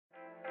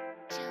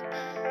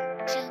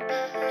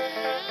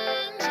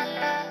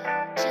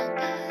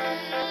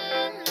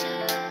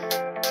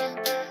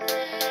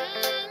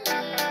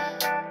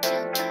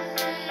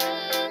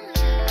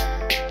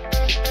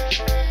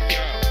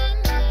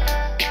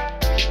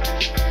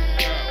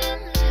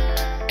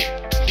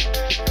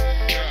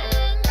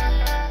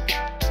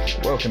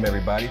Welcome,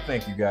 everybody.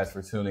 Thank you guys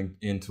for tuning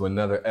into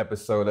another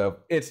episode of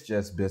It's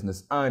Just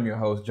Business. I'm your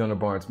host, Jonah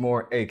Barnes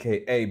Moore,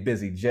 aka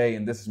Busy J,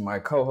 and this is my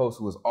co-host,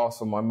 who is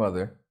also my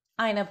mother,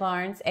 Ina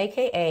Barnes,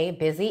 aka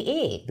Busy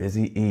E.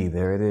 Busy E,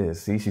 there it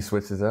is. See, she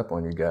switches up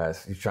on you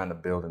guys. She's trying to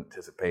build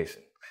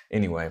anticipation.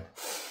 Anyway,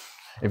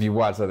 if you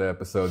watch other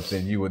episodes,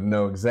 then you would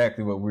know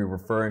exactly what we're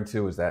referring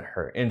to as that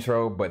her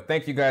intro. But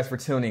thank you guys for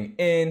tuning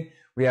in.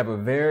 We have a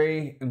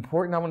very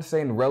important, I want to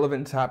say, and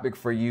relevant topic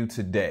for you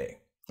today.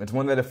 It's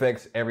one that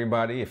affects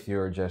everybody. If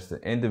you're just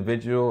an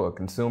individual, a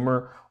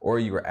consumer, or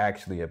you are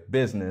actually a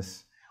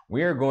business,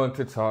 we are going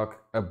to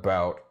talk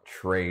about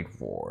trade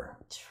war.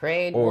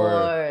 Trade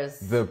wars.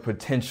 The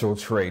potential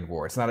trade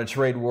war. It's not a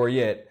trade war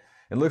yet.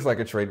 It looks like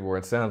a trade war.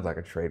 It sounds like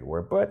a trade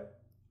war, but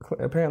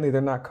apparently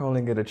they're not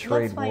calling it a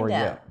trade war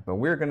yet. But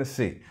we're going to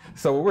see.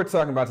 So what we're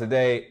talking about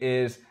today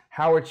is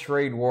how a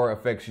trade war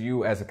affects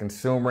you as a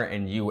consumer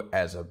and you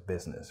as a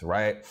business,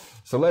 right?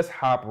 So let's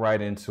hop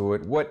right into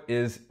it. What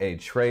is a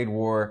trade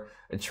war?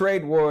 A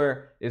trade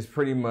war is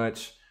pretty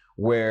much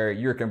where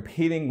you're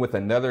competing with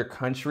another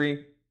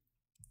country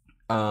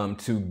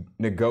to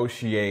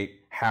negotiate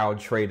how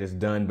trade is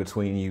done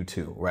between you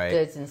two, right?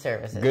 Goods and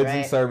services, Goods right?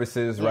 and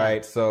services, Yeah.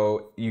 right?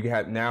 So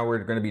now we're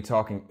going to be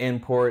talking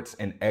imports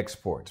and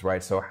exports,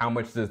 right? So how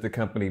much does the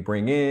country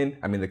bring in,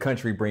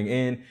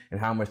 and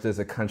how much does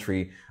a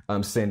country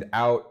send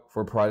out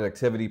for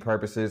productivity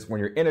purposes?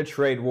 When you're in a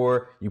trade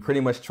war, you pretty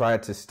much try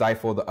to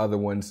stifle the other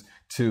ones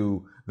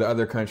to the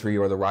other country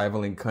or the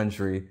rivaling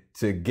country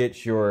to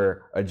get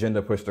your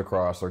agenda pushed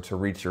across or to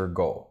reach your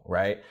goal,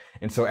 right?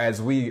 And so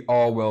as we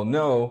all well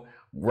know,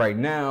 right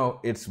now,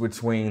 it's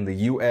between the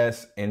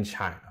U.S. and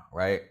China,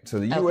 right? So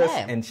the U.S.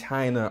 and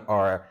China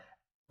are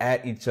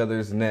at each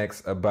other's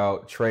necks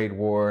about trade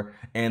war.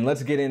 And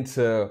let's get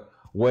into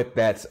what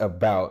that's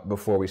about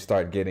before we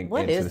start getting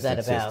into the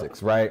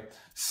statistics, right?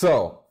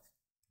 So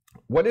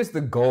what is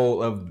the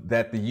goal of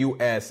that the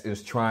U.S.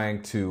 is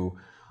trying to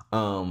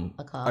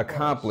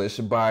accomplish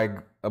by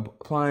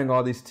applying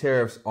all these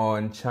tariffs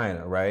on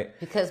China, right?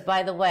 Because,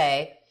 by the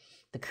way,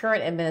 the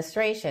current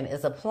administration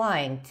is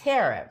applying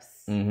tariffs.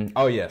 Mm-hmm.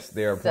 Oh, yes,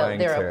 they're applying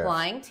tariffs. So they're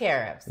applying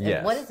tariffs. And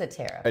yes. What is a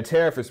tariff? A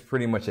tariff is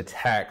pretty much a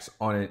tax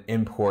on an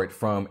import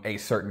from a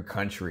certain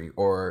country,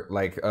 or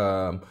like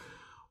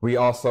we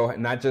also,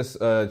 not just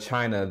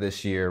China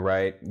this year,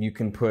 right? You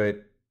can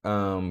put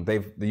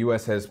the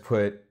U.S. has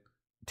put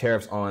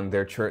tariffs on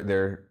their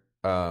trade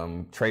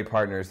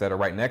partners that are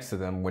right next to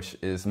them, which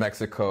is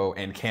Mexico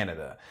and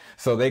Canada.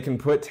 So they can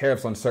put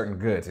tariffs on certain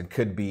goods. It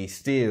could be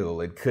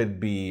steel, it could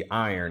be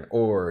iron,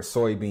 or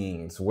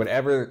soybeans,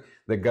 whatever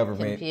the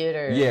government,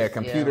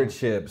 computer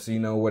chips,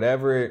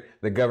 whatever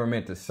the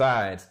government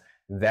decides,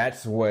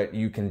 that's what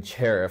you can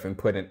tariff and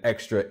put an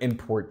extra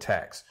import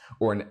tax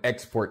or an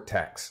export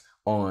tax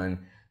on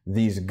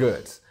these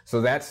goods.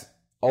 So that's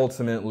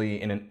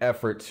ultimately in an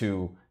effort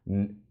to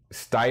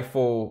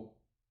stifle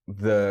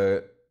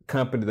the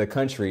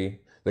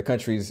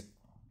country's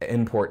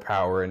import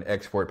power and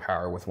export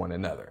power with one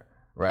another,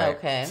 right?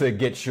 Okay. To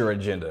get your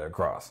agenda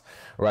across,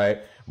 right?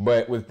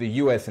 But with the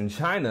U.S. and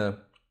China,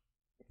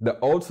 the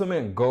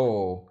ultimate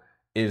goal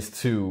is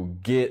to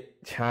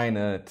get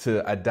China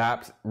to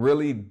adopt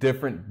really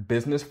different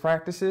business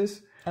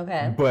practices.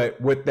 Okay. But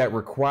what that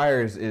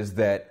requires is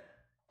that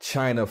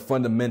China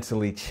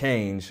fundamentally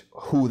change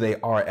who they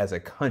are as a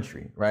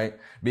country, right?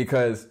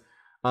 Because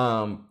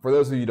for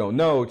those of you who don't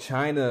know,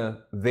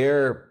 China,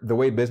 the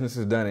way business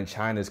is done in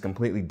China is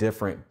completely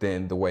different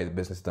than the way the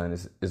business done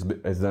is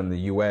done in the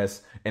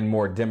U.S. and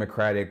more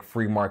democratic,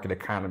 free market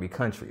economy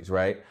countries,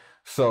 right?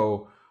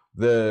 So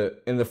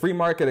in the free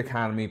market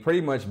economy, pretty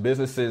much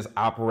businesses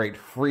operate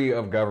free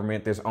of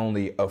government. There's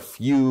only a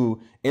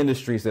few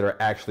industries that are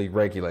actually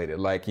regulated,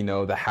 like,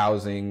 the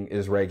housing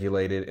is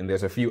regulated, and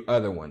there's a few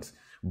other ones.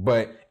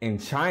 But in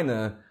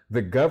China,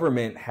 the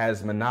government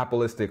has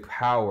monopolistic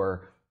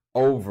power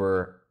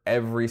over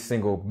every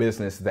single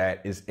business that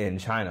is in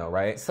China,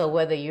 right? So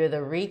whether you're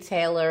the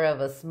retailer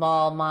of a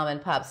small mom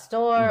and pop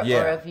store,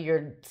 or if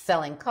you're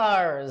selling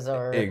cars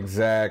or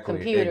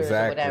computers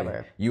or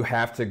whatever, you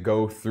have to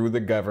go through the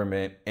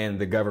government, and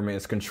the government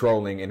is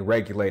controlling and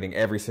regulating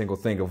every single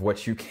thing of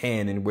what you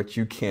can and what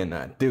you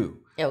cannot do,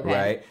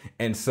 right?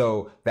 And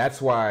so that's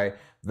why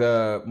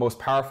the most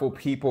powerful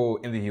people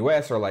in the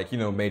U.S. are like,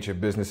 major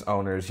business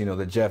owners,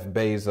 the Jeff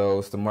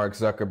Bezos, the Mark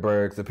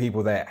Zuckerbergs, the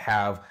people that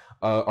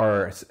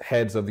are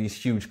heads of these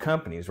huge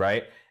companies,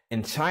 right?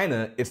 In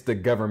China, it's the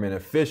government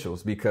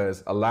officials,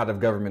 because a lot of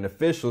government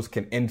officials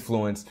can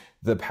influence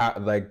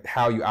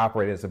how you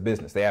operate as a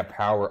business. They have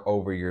power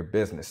over your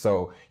business.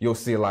 So you'll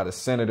see a lot of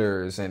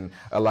senators and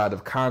a lot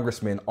of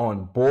congressmen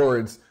on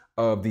boards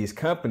of these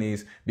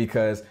companies,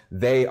 because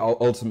they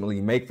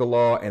ultimately make the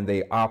law and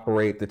they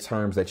operate the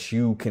terms that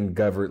you can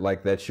govern,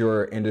 like that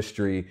your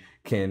industry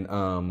can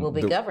will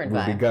be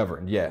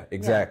governed. Yeah,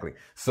 exactly. Yeah.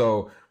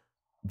 So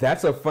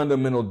that's a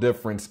fundamental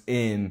difference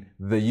in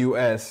the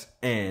U.S.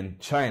 and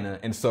China.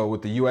 And so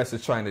what the U.S.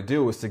 is trying to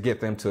do is to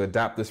get them to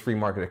adopt this free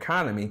market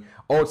economy,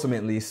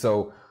 ultimately,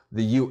 so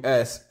the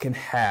U.S. can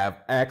have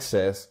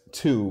access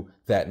to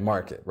that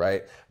market,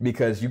 right?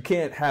 Because you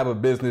can't have a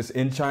business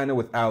in China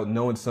without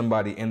knowing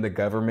somebody in the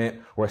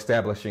government or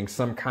establishing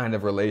some kind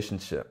of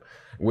relationship.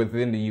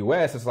 Within the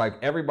U.S., it's like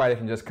everybody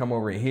can just come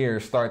over here,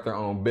 start their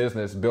own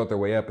business, build their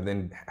way up, and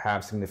then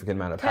have significant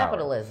amount of power.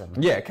 Capitalism.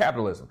 Yeah,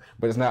 capitalism.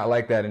 But it's not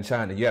like that in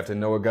China. You have to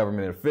know a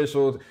government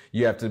officials.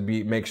 You have to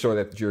make sure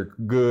that you're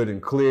good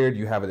and cleared.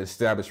 You have an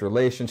established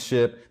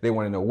relationship. They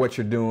want to know what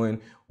you're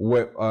doing,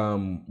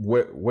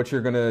 what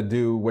you're gonna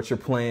do, what's your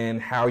plan,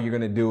 how you're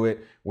gonna do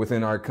it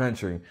within our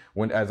country.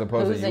 As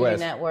opposed Who's to the U.S. in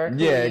your network?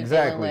 Yeah,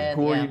 exactly.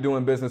 Who are you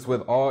doing business with?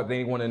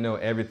 They want to know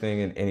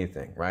everything and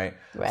anything, right?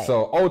 Right.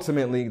 So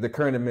ultimately, the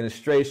current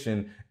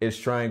administration is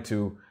trying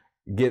to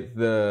get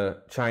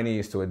the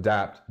Chinese to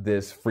adopt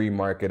this free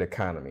market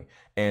economy.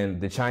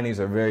 And the Chinese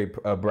are very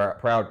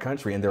proud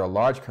country, and they're a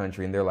large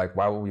country, and they're like,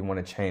 why would we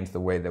want to change the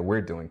way that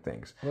we're doing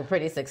things? We're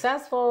pretty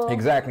successful.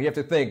 Exactly. You have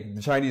to think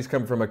the Chinese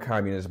come from a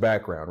communist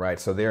background, right?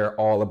 So they're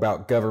all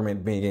about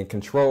government being in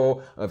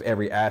control of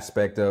every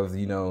aspect of,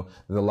 the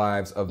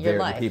lives of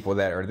the people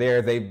that are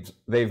there.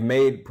 They've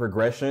made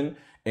progression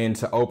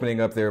into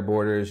opening up their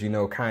borders,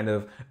 kind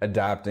of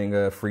adopting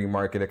a free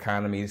market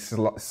economy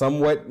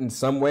somewhat in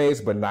some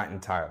ways, but not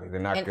entirely. They're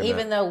not. And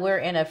even though we're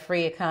in a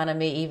free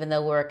economy, even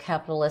though we're a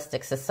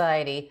capitalistic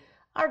society,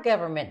 our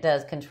government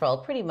does control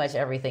pretty much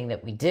everything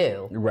that we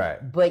do.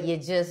 Right. But you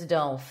just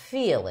don't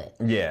feel it.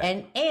 Yeah.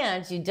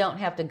 And you don't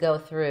have to go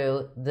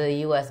through the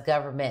U.S.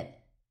 government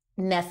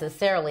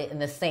necessarily in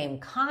the same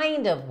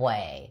kind of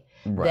way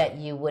that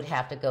you would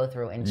have to go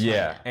through in China.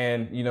 Yeah.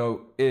 And,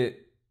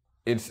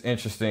 it's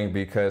interesting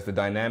because the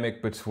dynamic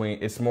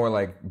it's more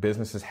like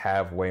businesses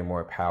have way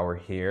more power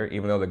here,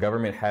 even though the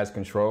government has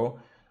control.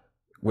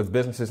 With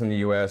businesses in the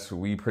U.S.,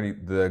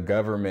 the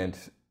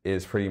government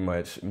is pretty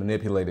much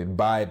manipulated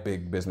by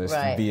big business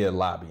via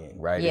lobbying,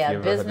 right? Yeah,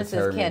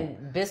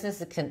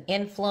 businesses can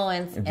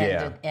influence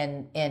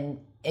and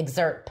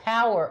exert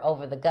power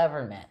over the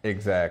government.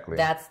 Exactly.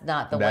 That's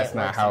not the way it works. That's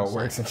not how it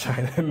works in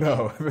China.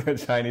 No, the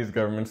Chinese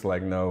government's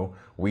like, no,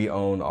 we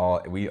own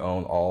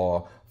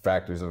all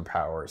factors of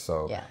power.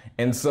 So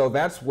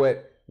that's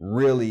what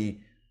really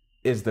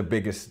is the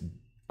biggest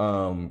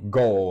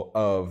goal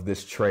of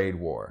this trade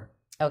war.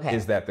 Okay,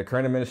 is that the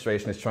current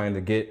administration is trying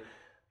to get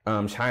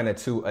China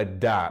to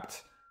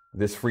adopt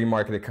this free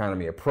market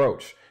economy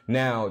approach.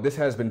 Now, this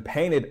has been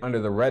painted under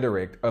the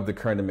rhetoric of the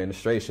current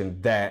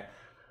administration that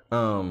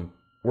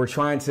we're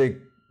trying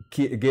to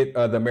get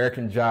the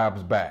American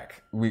jobs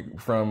back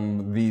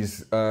from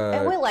these.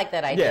 And we like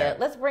that idea. Yeah.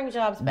 Let's bring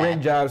jobs back.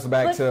 Bring jobs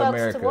back Put to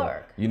America. To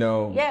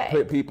work.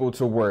 Put people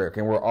to work.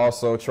 And we're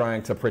also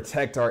trying to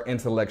protect our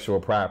intellectual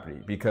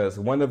property, because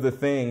one of the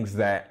things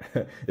that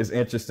is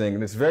interesting,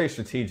 and it's very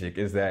strategic,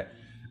 is that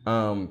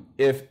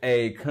if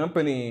a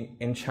company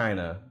in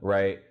China,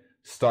 right,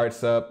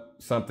 starts up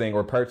something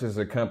or purchases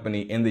a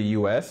company in the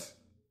U.S.,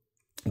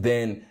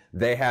 then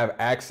they have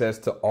access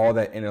to all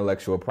that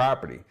intellectual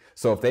property.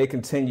 So if they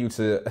continue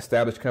to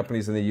establish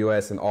companies in the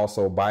U.S. and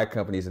also buy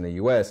companies in the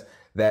U.S.,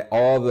 that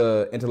all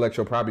the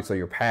intellectual property, so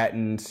your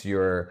patents,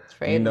 your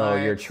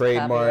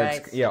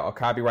trademarks,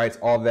 copyrights,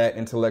 all that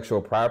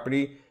intellectual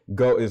property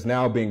is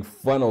now being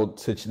funneled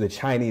to the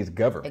Chinese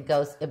government.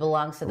 It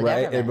belongs to the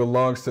government. It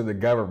belongs to the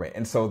government.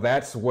 And so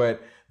that's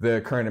what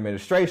the current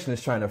administration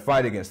is trying to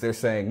fight against. They're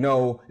saying,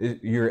 no,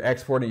 you're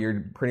exporting,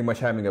 you're pretty much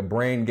having a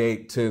brain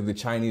gate to the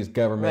Chinese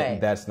government,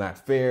 and that's not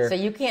fair. So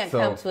you can't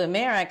come to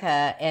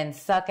America and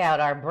suck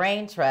out our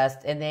brain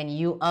trust, and then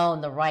you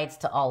own the rights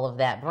to all of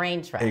that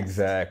brain trust.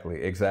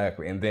 Exactly.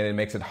 And then it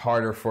makes it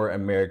harder for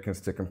Americans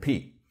to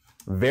compete.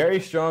 Very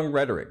strong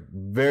rhetoric,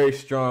 very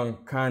strong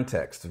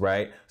context,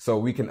 right? So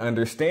we can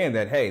understand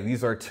that, hey,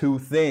 these are two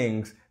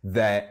things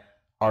that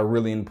are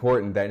really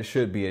important that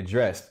should be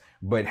addressed.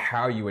 But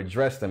how you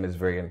address them is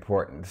very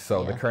important.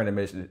 So the current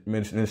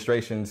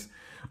administration's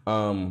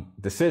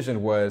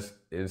decision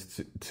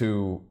is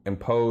to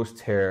impose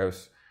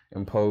tariffs,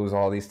 impose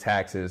all these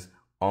taxes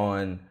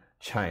on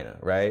China,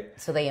 right?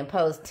 So they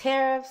impose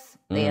tariffs,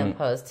 they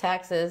impose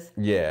taxes.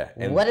 Yeah.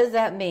 And what does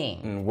that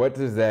mean? What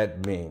does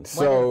that mean?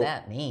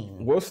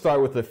 We'll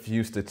start with a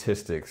few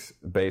statistics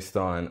based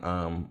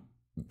on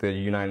the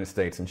United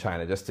States and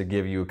China, just to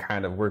give you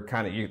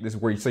this is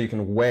where so you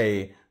can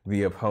weigh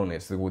the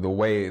opponents, the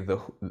way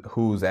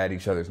who's at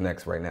each other's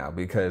necks right now,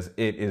 because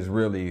it is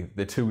really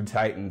the two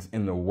titans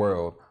in the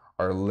world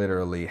are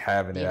literally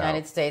having it out. The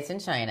United States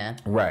and China.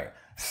 Right.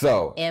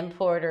 So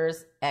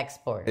importers,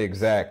 exporters.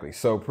 Exactly.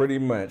 So pretty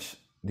much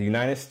the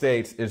United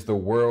States is the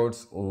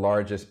world's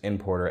largest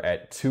importer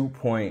at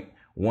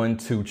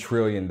 $2.12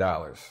 trillion.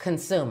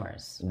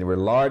 Consumers. They were a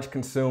large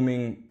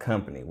consuming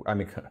country.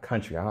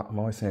 I'm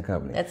always saying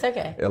company. That's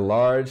okay. A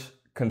large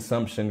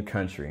consumption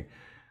country.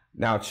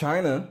 Now,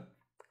 China,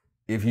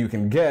 if you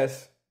can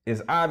guess,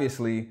 is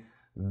obviously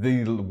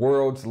the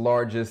world's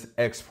largest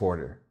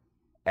exporter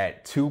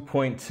at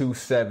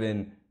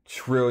 $2.27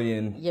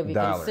 trillion. You have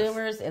your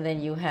consumers, and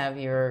then you have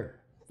your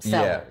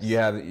sellers. You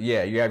have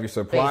your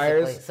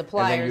suppliers, and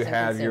then you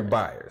have your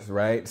buyers,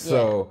 right?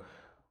 So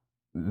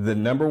the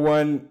number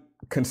one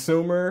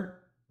consumer,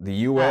 the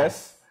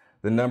U.S.,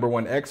 the number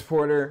one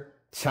exporter,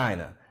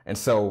 China. And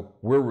so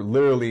we're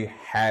literally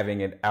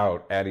having it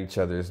out at each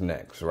other's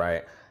necks,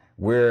 right?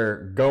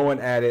 We're going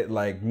at it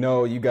like,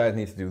 no, you guys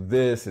need to do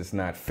this. It's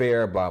not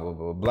fair, blah, blah,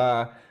 blah,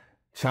 blah.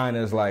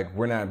 China's like,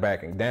 we're not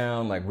backing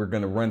down. Like, we're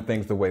going to run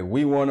things the way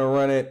we want to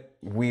run it.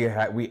 We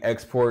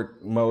export,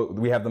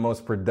 we have the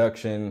most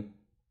production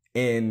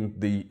in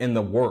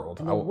the world.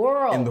 In the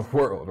world. In the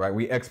world, right?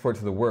 We export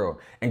to the world.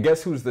 And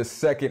guess who's the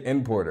second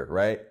importer,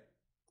 right?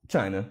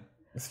 China.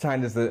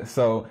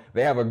 So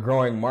they have a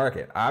growing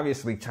market.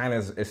 Obviously,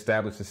 China's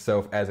established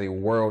itself as a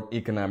world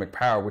economic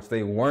power, which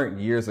they weren't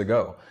years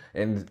ago.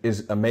 And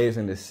it's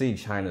amazing to see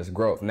China's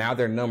growth. Now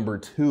they're number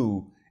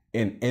 2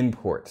 in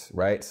imports,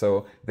 right?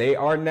 So they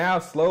are now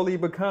slowly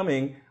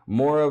becoming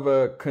more of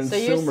a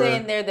consumer. So you're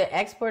saying they're the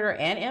exporter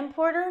and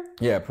importer?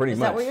 Yeah, pretty much. Is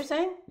that what you're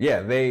saying?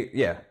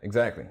 Yeah,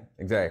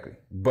 exactly.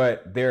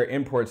 But their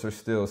imports are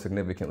still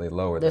significantly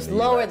lower than the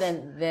lower US.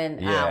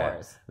 than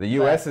ours. The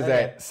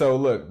US so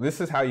look,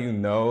 this is how you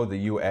know the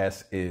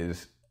US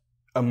is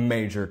a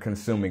major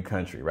consuming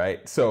country,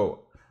 right?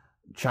 So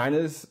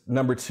China's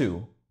number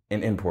 2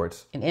 in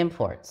imports.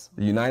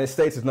 The United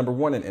States is number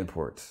 1 in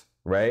imports,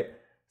 right?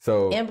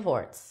 So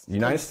imports. The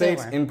United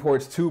States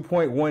imports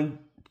 2.1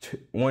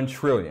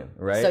 trillion,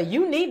 right? So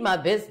you need my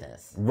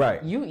business.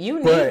 Right. You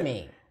need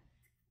me.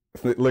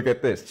 Look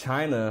at this.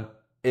 China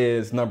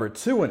is number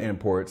 2 in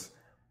imports,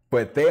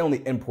 but they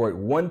only import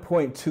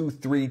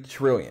 1.23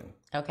 trillion.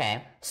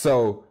 Okay.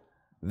 So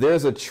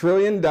there's $1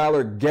 trillion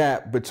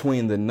gap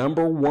between the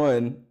number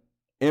 1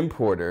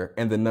 importer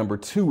and the number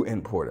 2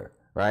 importer,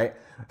 right?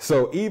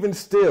 So even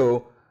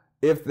still,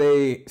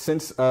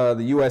 since the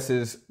U.S.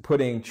 is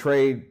putting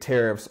trade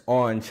tariffs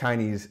on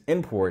Chinese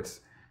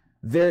imports,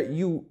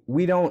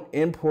 we don't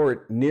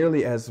import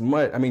nearly as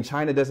much. I mean,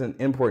 China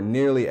doesn't import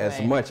nearly as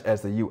much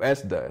as the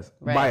U.S. does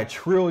by $1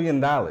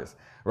 trillion,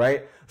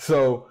 right?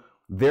 So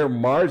their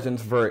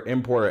margins for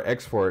import or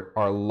export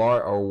are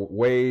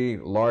way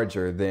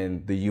larger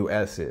than the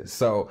U.S. is.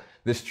 So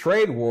this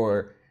trade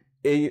war,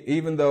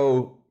 even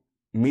though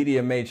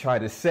media may try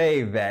to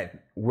say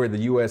that where the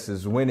U.S.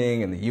 is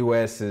winning and the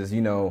U.S. is,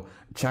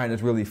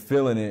 China's really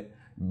feeling it,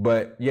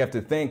 but you have to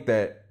think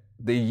that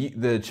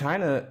the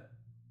China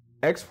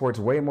exports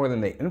way more than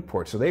they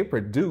import. So they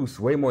produce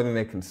way more than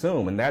they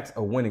consume. And that's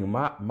a winning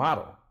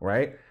model,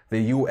 right?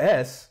 The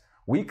U.S.,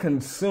 we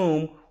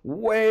consume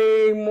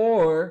way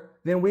more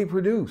than we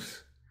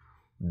produce.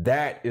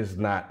 That is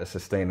not a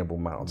sustainable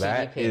model. GDP.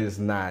 That is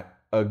not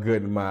a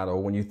good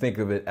model when you think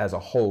of it as a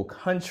whole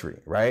country,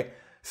 right?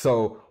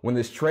 So when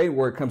this trade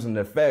war comes into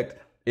effect,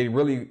 it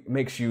really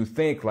makes you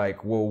think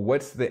like, well,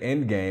 what's the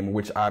end game?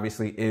 Which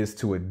obviously is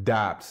to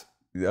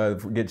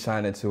get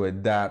China to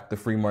adopt the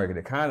free market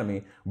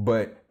economy.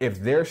 But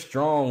if they're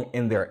strong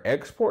in their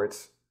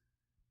exports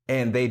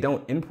and they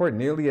don't import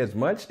nearly as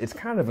much, it's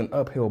kind of an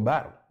uphill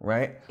battle,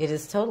 right? It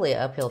is totally an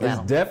uphill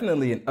battle. It's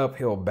definitely an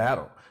uphill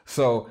battle.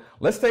 So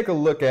let's take a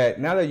look at,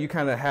 now that you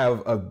kind of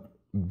have a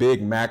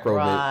big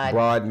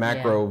broad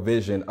macro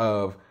vision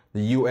of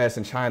the U.S.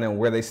 and China and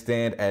where they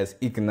stand as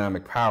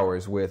economic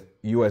powers, with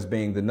U.S.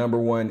 being the number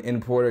 1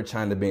 importer,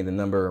 China being the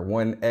number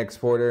 1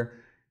 exporter.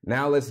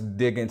 Now let's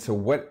dig into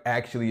what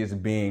actually is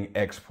being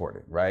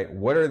exported, right?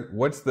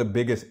 What's the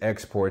biggest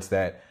exports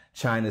that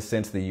China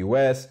sends to the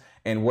U.S.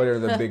 and what are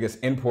the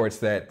biggest imports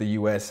that the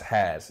U.S.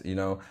 has,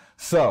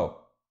 So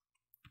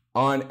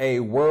on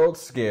a world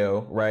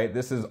scale, right,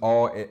 this is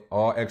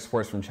all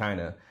exports from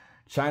China.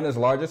 China's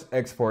largest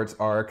exports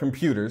are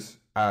computers,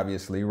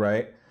 obviously,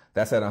 right?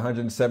 That's at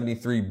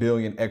 173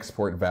 billion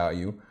export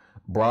value.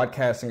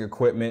 Broadcasting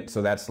equipment,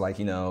 so that's like,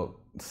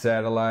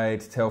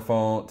 satellites,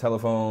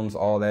 telephones,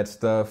 all that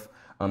stuff.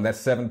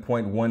 That's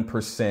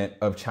 7.1%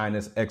 of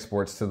China's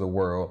exports to the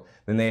world.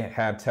 Then they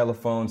have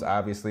telephones.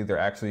 Obviously,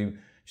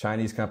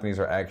 Chinese companies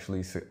are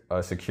actually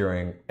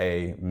securing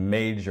a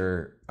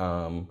major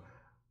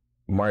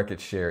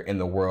market share in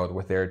the world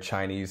with their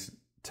Chinese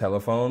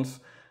telephones.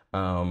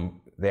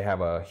 They have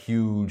a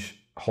huge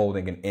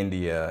holding in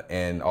India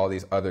and all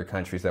these other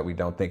countries that we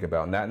don't think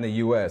about. Not in the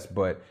US,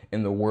 but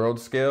in the world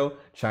scale,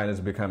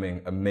 China's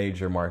becoming a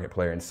major market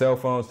player in cell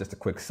phones. Just a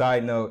quick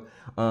side note.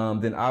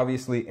 Then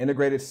obviously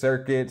integrated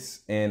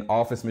circuits and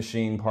office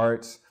machine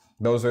parts.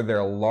 Those are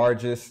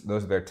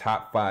their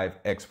top 5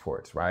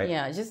 exports, right?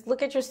 Yeah, just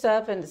look at your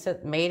stuff and it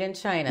says made in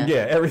China.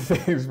 Yeah,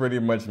 everything is pretty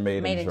much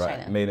made in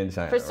China. Made in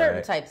China. For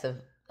certain types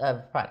of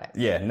products.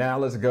 Yeah, now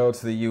let's go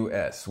to the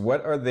U.S.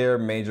 What are their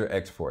major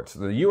exports?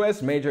 The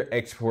U.S. major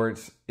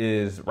exports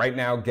is right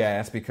now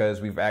gas, because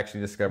we've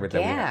actually discovered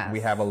that we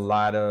have a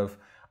lot of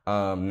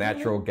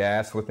natural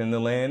gas within the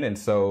land. And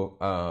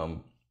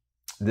so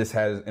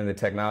the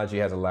technology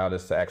has allowed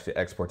us to actually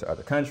export to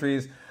other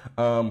countries.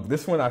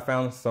 This one I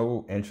found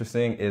so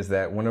interesting is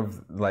that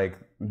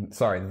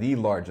the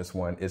largest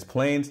one is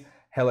planes,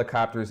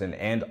 helicopters,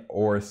 and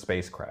or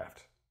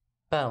spacecraft.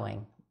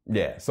 Boeing.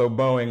 Yeah, so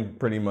Boeing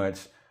pretty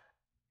much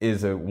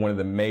is one of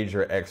the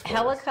major exports.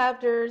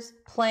 Helicopters,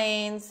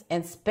 planes,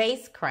 and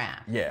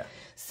spacecraft. Yeah.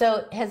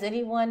 So has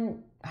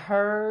anyone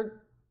heard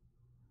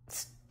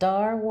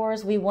Star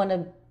Wars. We want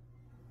to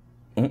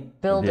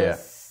build a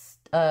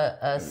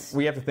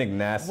we have to think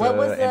NASA what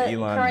was the and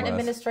Elon current Musk.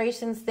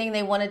 administration's thing?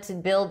 They wanted to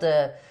build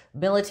a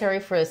military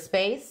for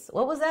space.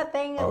 What was that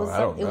thing? It was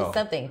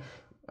something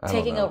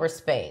taking over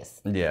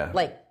space. Yeah.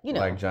 Like,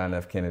 like John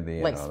F.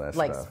 Kennedy and all that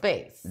like stuff.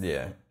 space.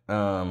 Yeah.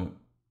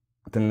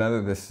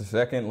 The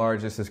second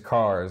largest is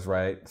cars,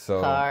 right?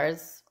 So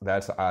Cars.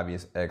 That's an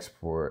obvious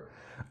export.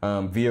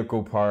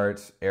 Vehicle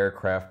parts,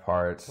 aircraft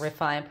parts,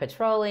 refined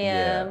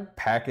petroleum,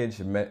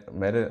 packaged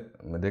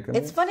medicaments.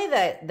 It's funny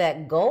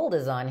that gold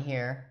is on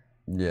here.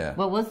 Yeah.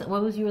 What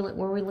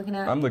were we looking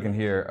at? I'm looking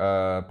here.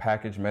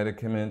 Packaged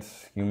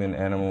medicaments, human,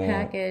 animal.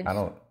 Package.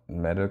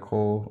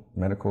 Medical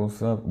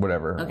stuff,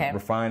 whatever. Okay.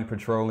 Refined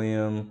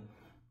petroleum.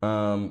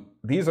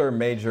 These are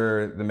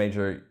the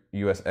major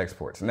U.S.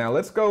 exports. Now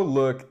let's go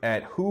look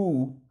at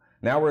who.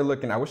 Now we're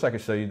looking. I wish I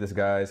could show you this,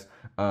 guys.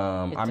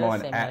 I'm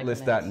on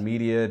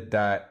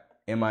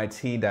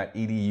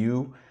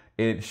atlas.media.mit.edu.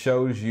 It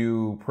shows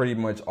you pretty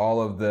much all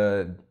of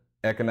the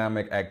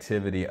economic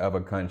activity of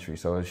a country.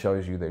 So it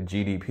shows you their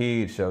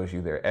GDP, it shows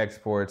you their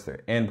exports,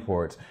 their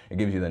imports. It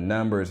gives you the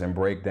numbers and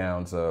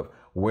breakdowns of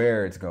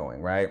where it's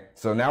going, right?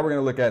 So now we're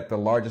going to look at the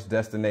largest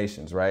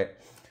destinations, right?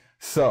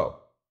 So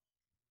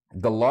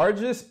the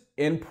largest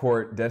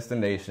import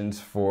destinations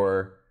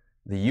for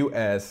the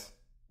U.S.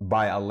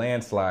 by a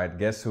landslide,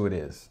 guess who it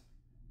is?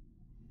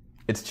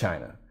 It's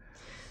China.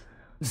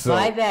 So,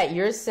 by that,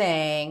 you're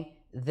saying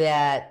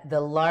that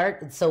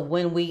so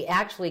when we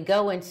actually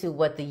go into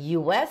what the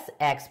U.S.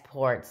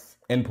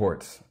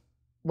 imports,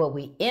 what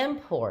we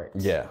import.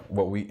 Yeah,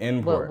 what we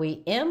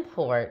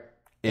import.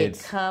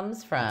 It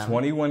comes from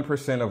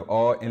 21% of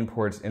all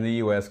imports in the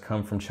U.S.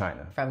 come from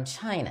China. From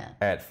China.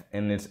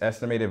 And its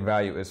estimated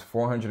value is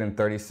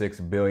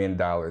 $436 billion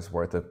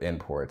worth of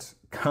imports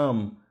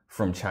come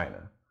from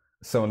China.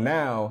 So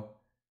now,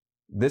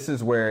 this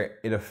is where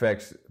it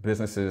affects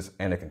businesses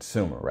and the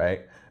consumer,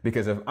 right?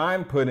 Because if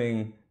I'm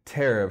putting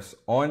tariffs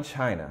on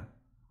China,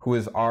 who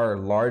is our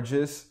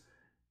largest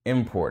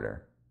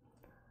importer,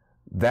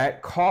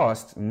 that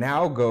cost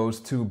now goes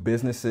to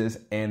businesses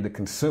and the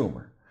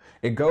consumer.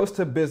 It goes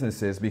to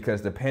businesses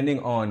because depending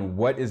on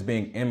what is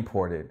being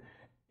imported,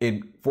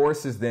 it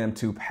forces them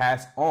to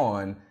pass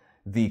on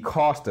the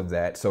cost of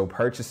that. So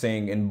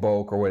purchasing in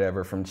bulk or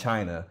whatever from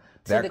China,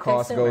 that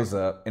cost goes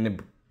up and it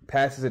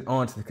passes it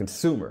on to the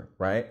consumer,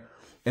 right?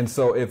 And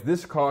so if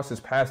this cost is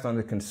passed on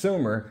to the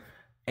consumer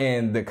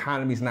and the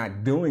economy's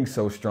not doing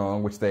so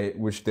strong, which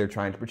they're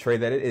trying to portray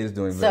that it is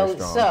doing very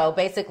strong. So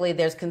basically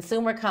there's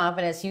consumer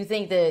confidence. You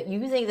think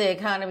the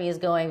economy is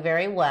going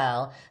very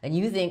well and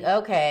you think,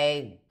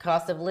 okay,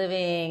 cost of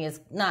living is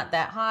not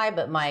that high,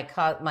 but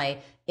my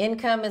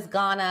income has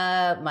gone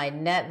up, my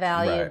net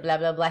value, blah,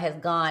 blah, blah, has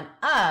gone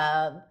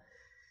up.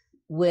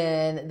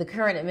 When the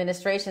current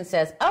administration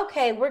says,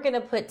 okay, we're going to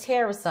put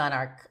tariffs on,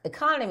 our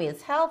economy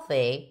is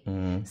healthy,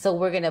 so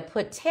we're going to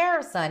put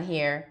tariffs on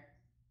here.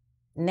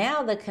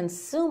 Now the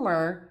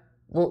consumer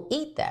will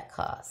eat that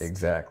cost.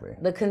 Exactly.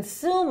 The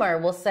consumer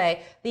will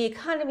say, the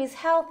economy's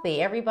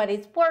healthy,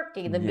 everybody's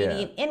working, the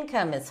median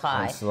income is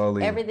high, and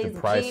slowly everything's the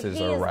prices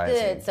GDP are is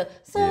rising. good.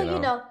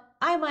 So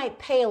I might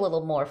pay a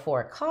little more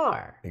for a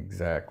car.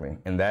 Exactly.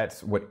 And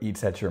that's what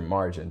eats at your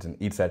margins and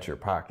eats at your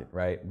pocket,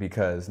 right?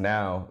 Because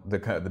now the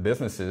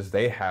businesses,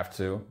 they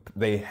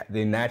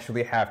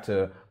naturally have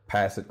to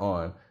pass it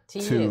on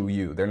to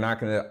you. They're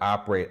not going to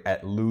operate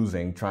at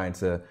losing, trying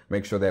to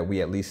make sure that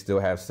we at least still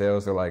have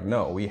sales. They're like,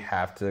 no, we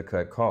have to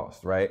cut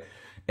costs, right?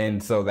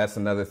 And so that's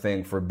another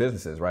thing for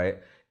businesses, right?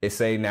 It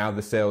say now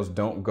the sales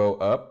don't go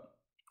up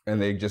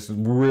and they just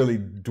really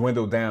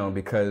dwindle down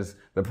because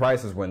the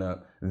prices went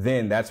up.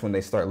 Then that's when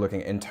they start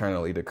looking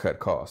internally to cut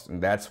costs.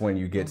 And that's when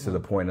you get to the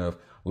point of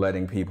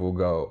letting people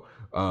go,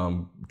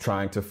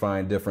 trying to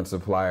find different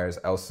suppliers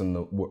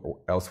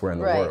elsewhere in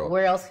the world.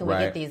 Where else can we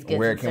get these goods and services?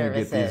 Where can we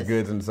get these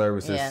goods and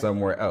services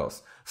somewhere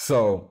else?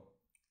 So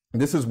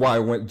this is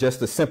why just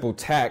a simple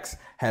tax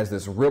has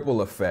this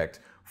ripple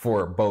effect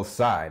for both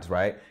sides,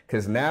 right?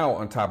 Because now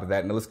on top of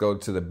that, and let's go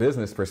to the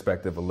business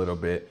perspective a little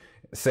bit.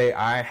 Say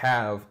I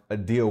have a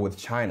deal with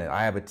China.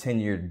 I have a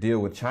 10-year deal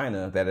with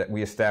China that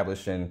we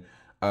established in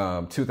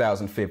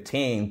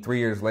 2015. 3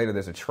 years later,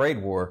 there's a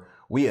trade war.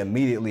 We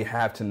immediately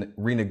have to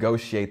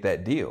renegotiate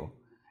that deal.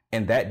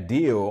 And that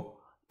deal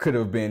could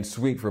have been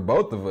sweet for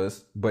both of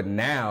us. But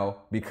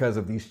now, because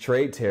of these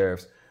trade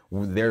tariffs,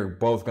 they're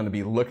both going to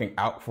be looking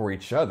out for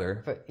each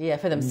other. For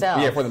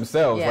themselves. Yeah, for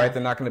themselves, right?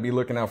 They're not going to be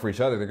looking out for each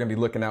other. They're going to be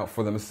looking out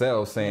for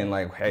themselves, saying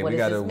like, "Hey, we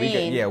got to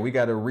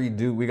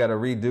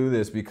redo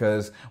this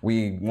because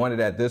we wanted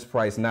at this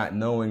price, not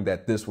knowing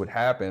that this would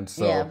happen."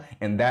 So,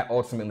 and that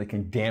ultimately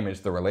can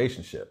damage the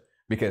relationship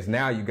because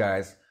now you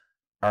guys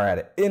are at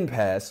an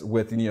impasse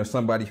with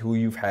somebody who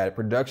you've had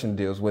production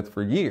deals with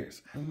for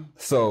years.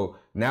 So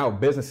now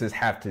businesses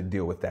have to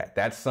deal with that.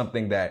 That's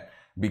something that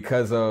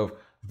because of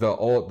the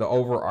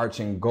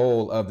overarching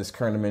goal of this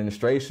current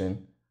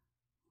administration,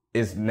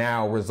 is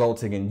now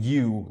resulting in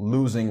you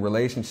losing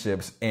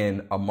relationships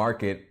in a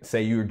market.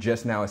 Say you're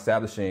just now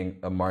establishing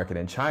a market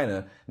in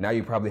China. Now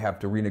you probably have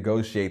to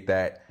renegotiate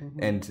that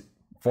and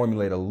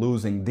formulate a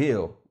losing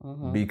deal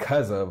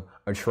because of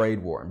a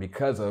trade war and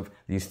because of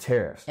these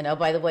tariffs. And oh,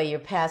 by the way, you're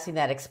passing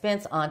that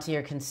expense onto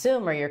your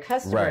consumer, your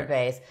customer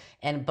base.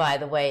 And by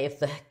the way, if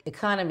the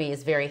economy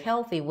is very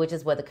healthy, which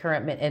is what the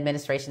current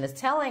administration is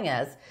telling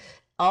us,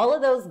 all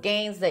of those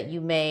gains that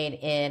you made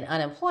in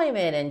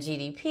unemployment and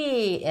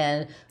GDP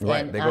and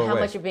how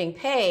much you're being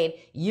paid,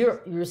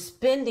 you're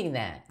spending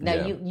that.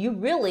 Now you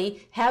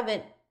really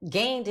haven't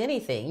gained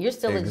anything. You're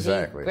still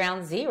at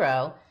ground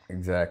zero.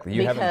 Exactly.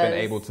 You haven't been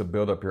able to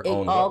build up your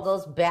own wealth. It all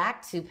goes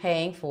back to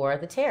paying for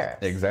the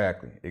tariffs.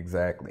 Exactly.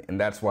 And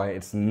that's why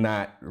it's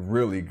not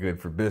really good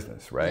for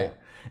business, right? Yeah.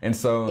 And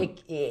so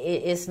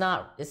it's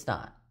not.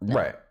 No.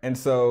 Right. And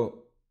so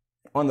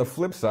on the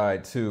flip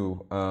side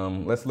too,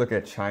 let's look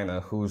at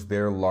China, who's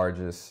their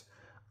largest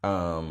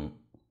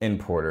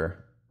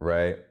importer,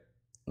 right?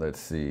 Let's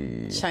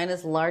see.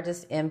 China's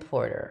largest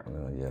importer.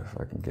 If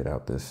I can get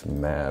out this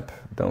map.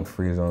 Don't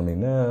freeze on me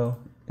now.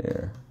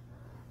 Here.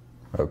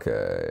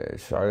 Okay,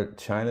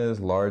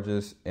 China's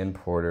largest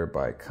importer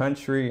by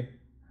country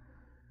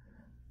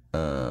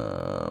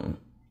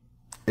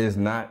is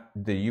not,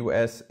 the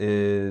U.S.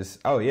 is,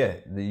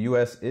 the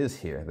U.S. is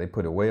here. They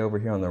put it way over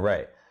here on the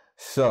right.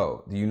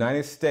 So the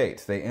United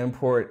States, they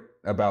import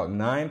about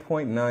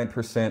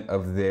 9.9%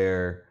 of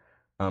their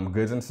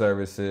goods and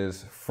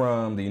services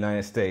from the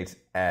United States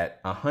at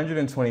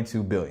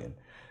 122 billion.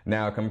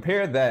 Now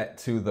compare that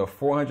to the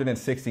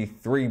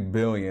 463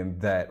 billion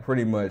that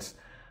pretty much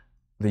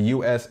the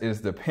U.S.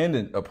 is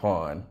dependent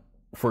upon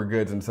for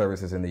goods and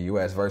services in the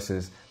U.S.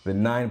 versus the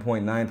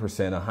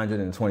 9.9%,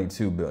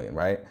 122 billion,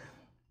 right?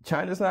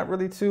 China's not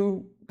really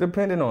too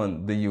dependent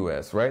on the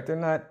U.S., right? They're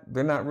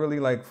not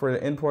really like, for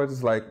the imports,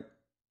 it's like,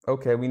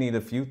 okay, we need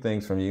a few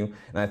things from you.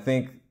 And I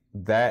think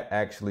that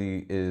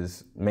actually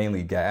is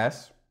mainly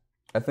gas.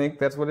 I think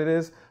that's what it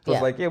is. So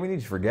it's like, we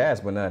need you for gas,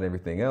 but not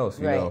everything else,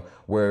 you know,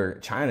 where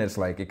China, it's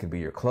like, it could be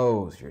your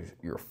clothes,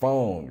 your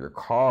phone, your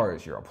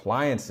cars, your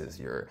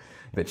appliances,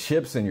 the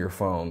chips in your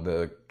phone,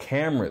 the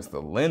cameras,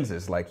 the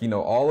lenses, like, you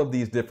know, all of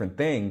these different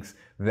things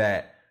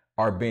that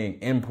are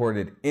being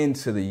imported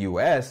into the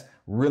U.S.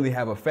 really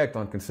have effect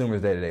on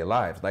consumers' day-to-day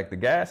lives. Like the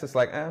gas, it's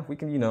like, we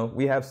can, you know,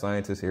 we have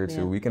scientists here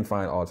too. We can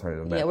find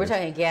alternative methods. Yeah, we're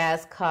talking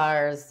gas,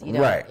 cars, you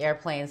know,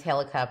 airplanes,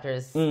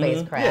 helicopters,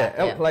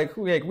 spacecraft. Like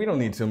we don't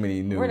need too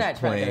many new planes. We're not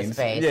trying to go to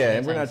space.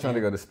 Yeah, we're not trying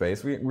to go to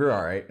space. We're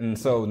all right. And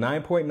so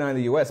 9.9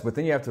 the U.S., but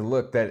then you have to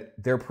look that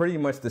they're pretty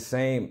much the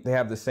same. They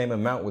have the same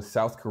amount with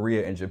South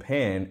Korea and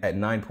Japan at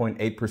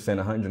 9.8%,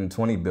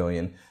 120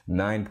 billion,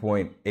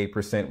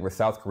 9.8% with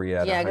South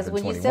Korea at 121 billion. Yeah, because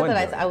when you said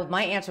that,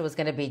 my answer was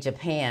going to be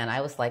Japan.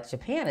 I was like,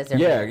 Japan is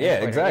their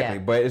exactly. Yeah.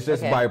 But it's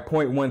just by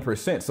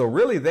 0.1%. So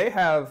really they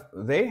have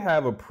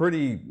a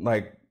pretty,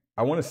 like,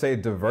 I want to say,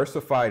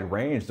 diversified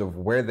range of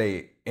where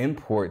they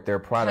import their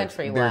products,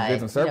 their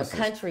goods and services.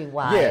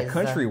 Country-wise. Yeah,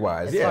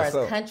 country-wise. As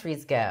far as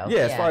countries go. Yeah,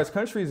 as far as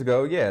countries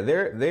go,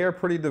 they are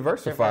pretty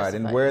diversified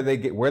in where they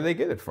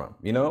get it from,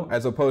 you know,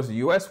 as opposed to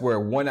U.S. where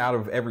 1 out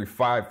of every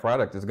 5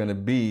 product is going to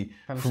be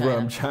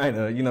from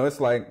China. You know, it's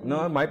like,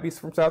 no, it might be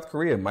from South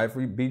Korea, it might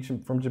be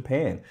from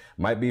Japan,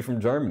 might be from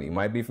Germany,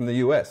 might be from the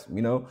U.S.,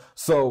 you know.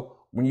 So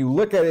when you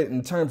look at it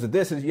in terms of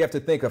this, you have to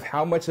think of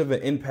how much of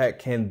an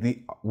impact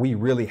we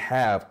really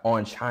have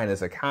on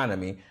China's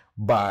economy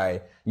by,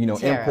 you know,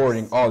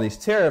 importing all these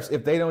tariffs.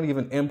 If they don't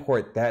even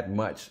import that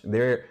much,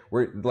 they're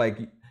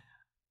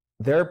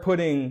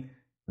putting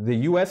the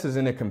U.S. is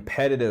in a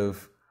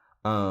competitive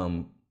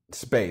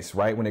space,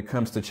 right, when it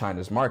comes to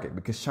China's market,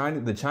 because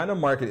the China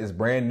market is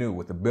brand new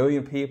with 1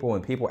 billion people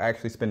and people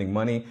actually spending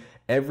money.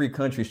 Every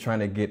country's trying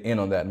to get in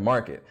on that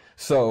market.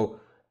 So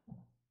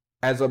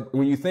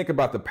when you think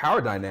about the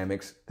power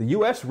dynamics, the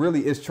U.S.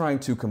 really is trying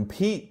to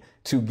compete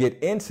to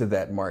get into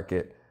that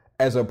market,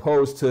 as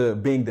opposed to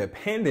being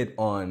dependent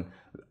on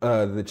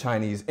the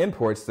Chinese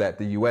imports that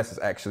the U.S. is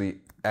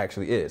actually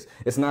is.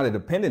 It's not a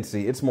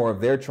dependency. It's more of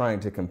they're trying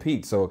to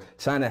compete. So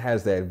China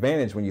has the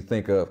advantage when you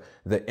think of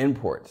the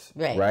imports,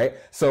 right?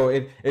 So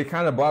it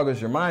kind of boggles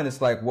your mind.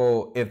 It's like,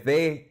 well, if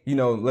they, you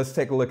know, let's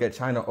take a look at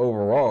China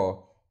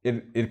overall.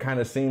 It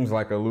kind of seems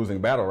like a losing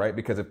battle, right?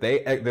 Because if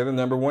they're the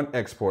number 1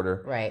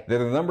 exporter,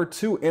 they're the number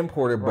 2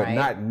 importer, but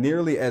not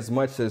nearly as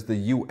much as the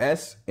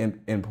U.S.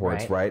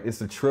 imports, right?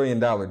 It's $1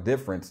 trillion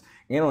difference.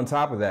 And on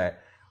top of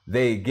that,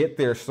 they get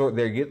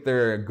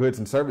their goods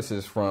and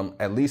services from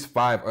at least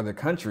 5 other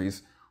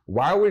countries.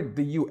 Why would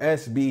the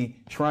U.S.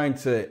 be trying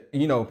to,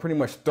 you know, pretty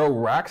much throw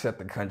rocks at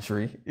the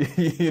country,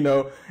 you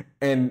know,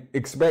 and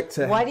expect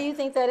to? Why do you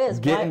think that is?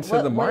 Get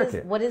into the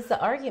market. What is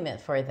the argument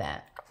for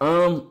that?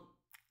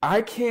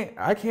 I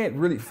can't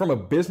really, from a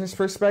business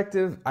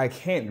perspective, I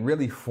can't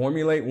really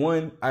formulate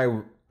one.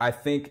 I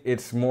think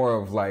it's more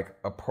of like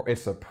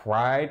it's a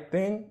pride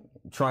thing,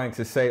 trying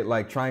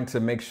to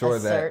make sure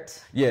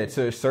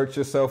to assert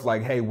yourself,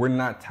 like, hey, we're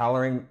not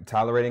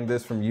tolerating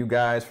this from you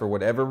guys for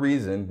whatever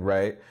reason,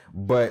 right?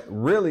 But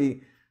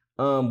really,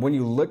 when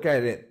you look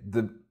at it,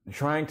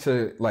 trying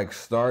to like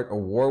start a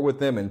war with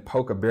them and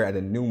poke a bear at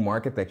a new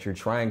market that you're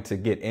trying to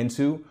get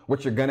into,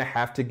 what you're gonna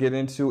have to get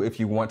into if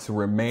you want to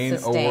remain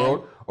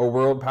a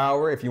world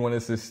power, if you want to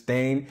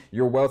sustain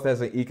your wealth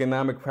as an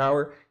economic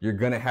power, you're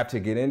gonna have to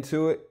get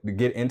into it, to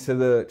get into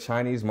the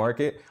Chinese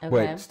market. Okay.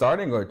 But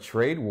starting a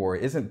trade war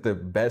isn't the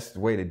best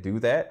way to do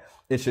that.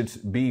 It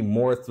should be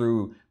more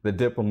through the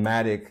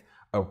diplomatic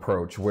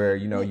approach, where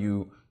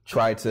you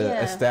try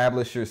to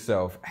establish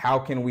yourself. How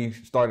can we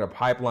start a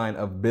pipeline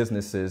of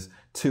businesses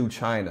to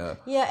China?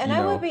 Yeah, and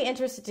I would be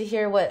interested to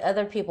hear what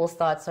other people's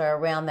thoughts are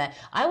around that.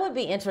 I would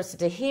be interested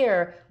to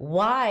hear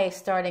why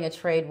starting a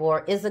trade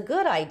war is a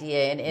good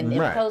idea in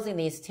imposing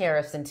these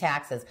tariffs and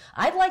taxes.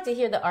 I'd like to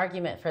hear the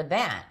argument for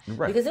that,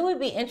 because it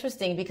would be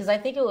interesting, because I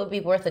think it would be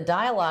worth a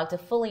dialogue to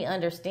fully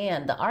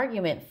understand the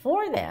argument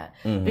for that,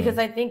 because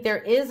I think there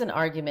is an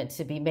argument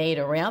to be made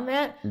around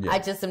that. I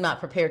just am not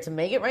prepared to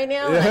make it right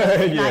now.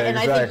 And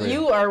I think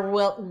you are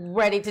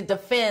ready to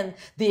defend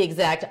the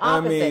exact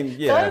opposite.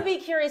 So I would be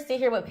curious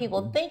to hear what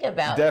people think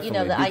about the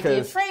idea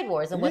of trade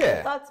wars and what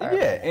their thoughts are.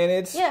 And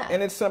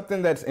it's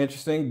something that's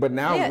interesting. But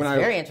now it's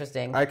very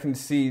interesting. I can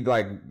see,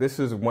 like, this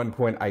is one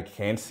point I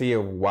can see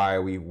of why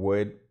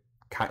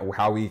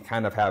how we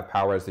kind of have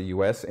power as the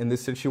U.S. in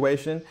this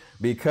situation,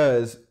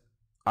 because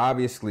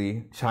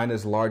obviously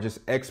China's largest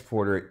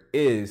exporter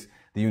is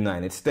the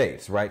United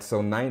States, right?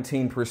 So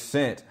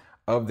 19%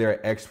 of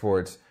their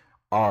exports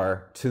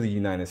are to the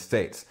United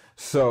States.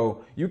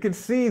 So you can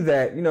see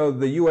that,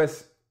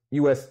 the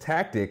U.S.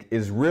 tactic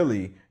is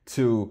really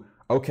to,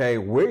 okay,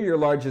 we're your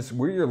largest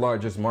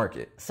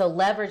market. So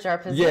leverage our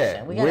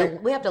position. We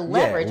have to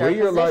leverage our position.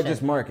 We're your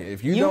largest market.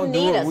 If you don't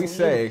do what we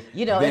say,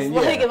 it's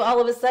like if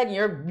all of a sudden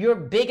your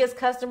biggest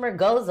customer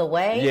goes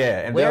away.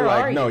 Yeah, and they're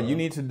like, no, you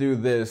need to do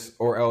this,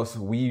 or else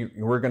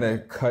we're gonna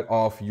cut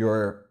off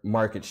your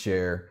market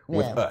share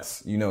with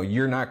us.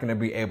 You're not gonna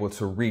be able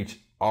to reach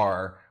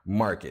our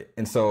market.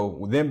 And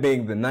so them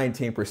being the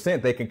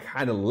 19%, they can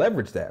kind of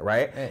leverage that,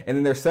 right? And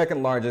then their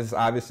second largest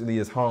obviously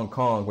is Hong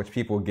Kong, which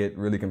people get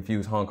really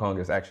confused. Hong Kong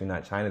is actually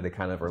not China. They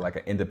kind of are like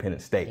an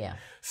independent state. Yeah.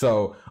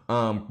 So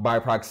by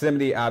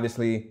proximity,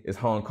 obviously, is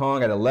Hong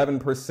Kong at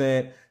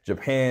 11%,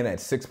 Japan at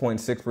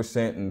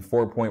 6.6%, and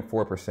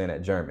 4.4%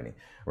 at Germany,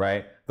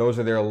 right? Those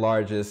are their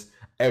largest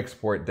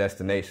export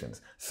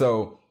destinations.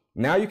 So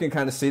now you can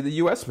kind of see the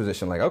U.S.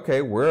 position, like,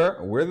 okay,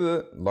 we're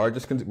the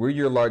largest, we're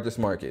your largest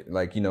market,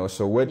 like,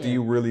 so what do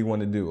you really want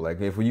to do?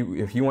 Like, if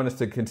you want us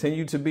to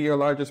continue to be your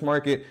largest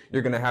market,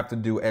 you're going to have to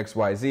do X,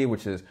 Y, Z,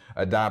 which is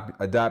adopt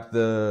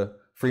the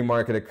free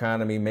market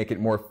economy, make it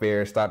more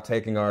fair, stop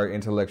taking our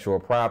intellectual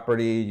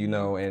property,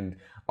 and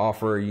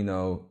offer,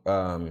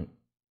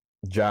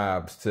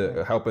 jobs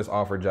to help us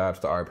offer jobs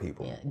to our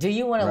people. Yeah. Do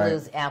you want to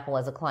lose Apple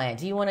as a client?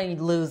 Do you want to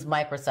lose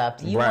Microsoft?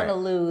 Do you want to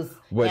lose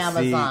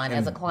Amazon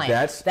as a client?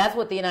 That's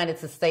what the United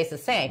States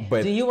is saying.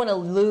 But do you want to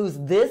lose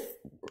this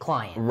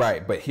client?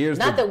 Right, but here's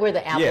not that we're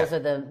the Apples or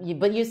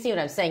but you see what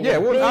I'm saying. Yeah,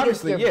 well,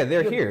 obviously,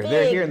 they're here.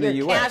 They're here in the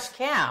U.S. Cash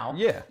cow.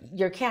 Yeah.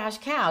 Your cash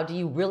cow. Do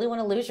you really want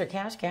to lose your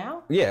cash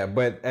cow? Yeah,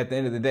 but at the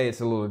end of the day,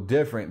 it's a little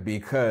different,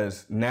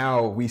 because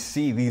now we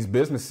see these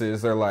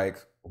businesses, they're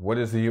like, what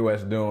is the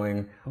U.S.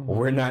 doing?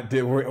 We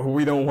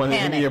don't want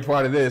to be a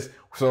part of this.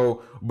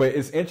 So, but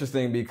it's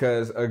interesting,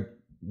 because a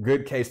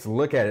good case to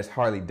look at is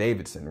Harley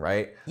Davidson,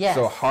 right? Yes.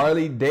 So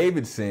Harley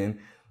Davidson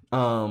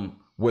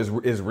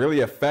is really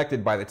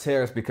affected by the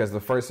tariffs, because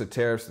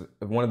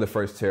one of the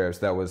first tariffs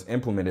that was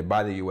implemented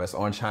by the U.S.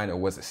 on China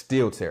was a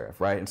steel tariff,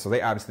 right? And so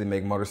they obviously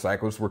make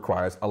motorcycles,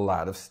 requires a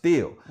lot of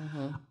steel.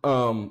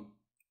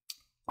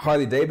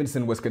 Harley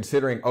Davidson was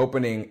considering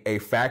opening a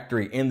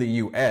factory in the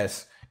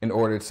U.S. in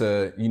order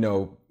to,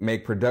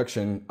 make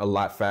production a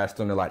lot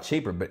faster and a lot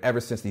cheaper. But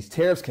ever since these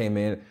tariffs came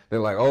in, they're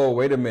like, oh,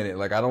 wait a minute.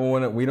 Like,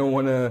 we don't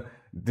want to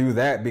do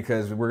that,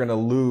 because we're going to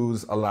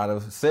lose a lot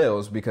of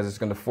sales, because it's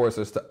going to force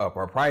us to up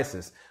our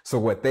prices. So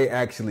what they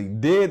actually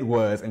did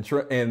was, and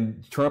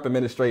Trump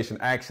administration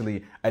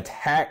actually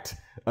attacked,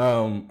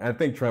 I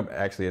think Trump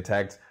actually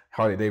attacked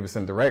Harley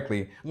Davidson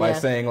directly by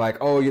saying, like,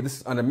 oh,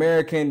 this is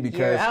un-American,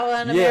 because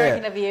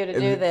un-American of you to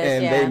do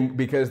this, and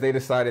because they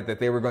decided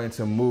that they were going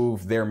to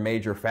move their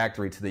major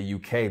factory to the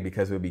UK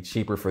because it would be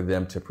cheaper for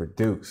them to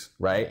produce,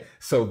 right?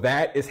 So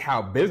that is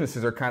how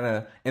businesses are kind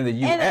of in the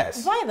US.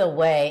 And by the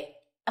way,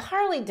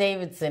 Harley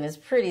Davidson is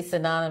pretty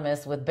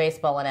synonymous with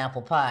baseball and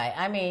apple pie.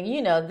 I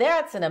mean,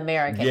 that's an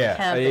American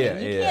company.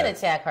 You can't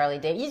attack Harley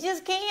Davidson. You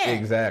just can't.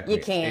 Exactly.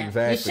 You can't.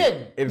 Exactly. You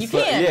shouldn't. You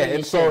can't. Yeah,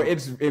 and so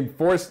it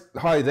forced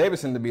Harley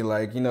Davidson to be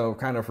like,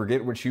 kind of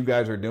forget what you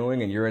guys are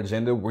doing and your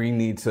agenda. We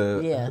need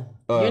to. Yeah.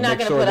 You're not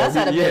going to put us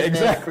out of business. Yeah,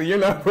 exactly. You're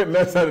not putting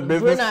us out of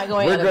business. We're not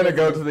going. We're going to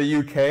go to the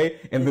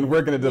UK, and then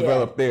we're going to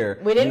develop there.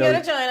 We didn't go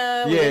to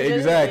China.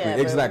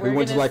 Exactly. We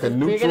went to like a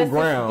neutral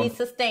ground. Be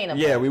sustainable.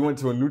 Yeah, we went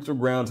to a neutral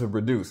ground to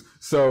produce.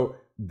 So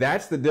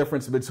that's the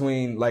difference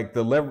between like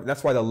the leverage.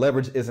 That's why the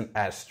leverage isn't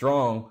as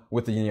strong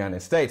with the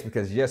United States,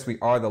 because yes, we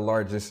are the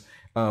largest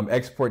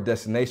export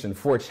destination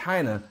for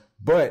China,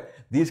 But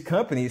these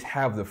companies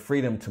have the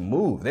freedom to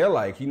move. They're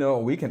like,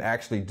 we can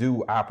actually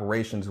do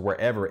operations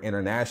wherever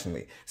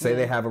internationally. Say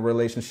they have a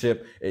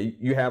relationship,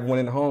 you have one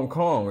in Hong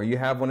Kong or you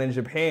have one in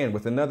Japan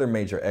with another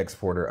major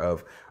exporter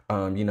of,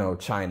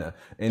 China.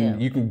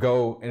 And you can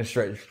go and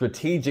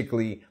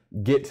strategically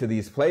get to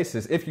these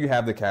places if you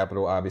have the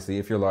capital, obviously,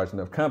 if you're a large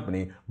enough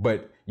company,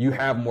 but you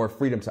have more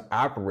freedom to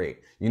operate,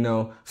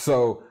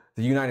 So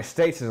the United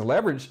States'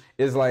 leverage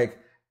is like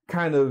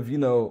kind of,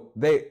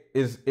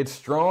 it's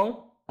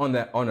strong on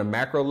a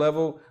macro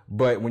level,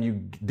 but when you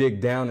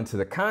dig down into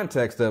the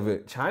context of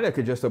it, China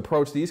could just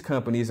approach these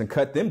companies and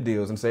cut them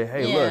deals and say,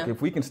 hey, look,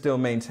 if we can still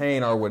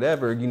maintain our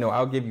whatever,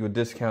 I'll give you a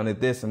discount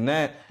at this and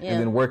that, and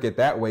then work it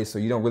that way so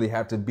you don't really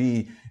have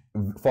to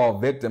fall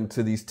victim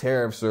to these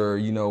tariffs or,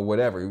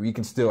 whatever. We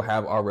can still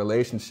have our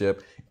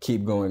relationship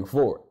keep going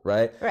forward,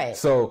 right? Right.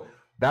 So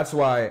that's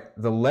why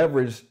the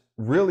leverage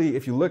really,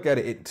 if you look at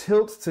it, it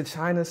tilts to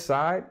China's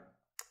side.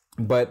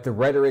 But the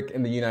rhetoric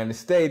in the United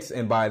States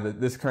and by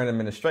this current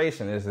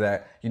administration is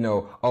that,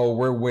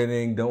 we're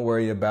winning. Don't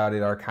worry about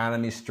it. Our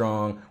economy's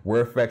strong. We're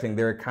affecting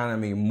their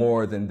economy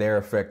more than they're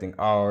affecting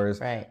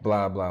ours. Right.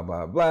 Blah, blah,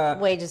 blah, blah.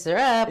 Wages are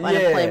up.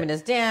 Unemployment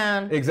is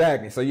down.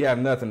 Exactly. So you have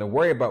nothing to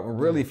worry about. But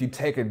really, if you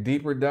take a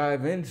deeper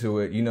dive into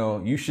it,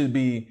 you should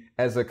be,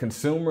 as a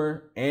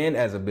consumer and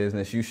as a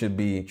business, you should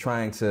be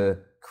trying to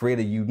create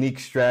a unique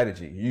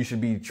strategy. You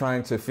should be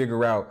trying to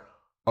figure out,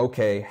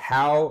 okay,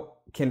 how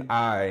can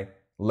I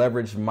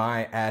leverage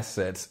my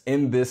assets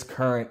in this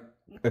current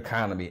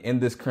economy, in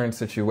this current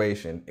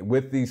situation,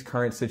 with these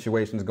current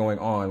situations going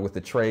on with the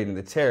trade and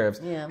the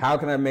tariffs? How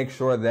can I make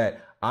sure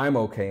that I'm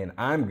okay and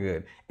I'm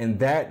good? And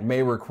that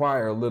may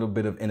require a little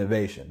bit of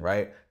innovation,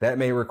 right? That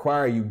may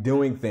require you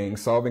doing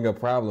things, solving a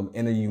problem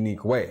in a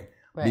unique way,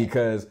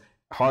 because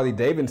Harley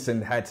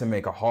Davidson had to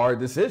make a hard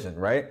decision,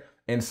 right?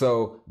 And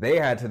so they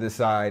had to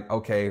decide,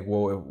 okay,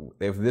 well,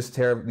 if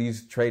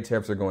these trade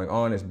tariffs are going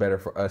on, it's better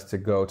for us to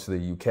go to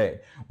the UK.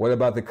 What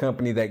about the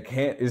company that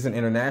isn't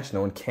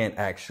international and can't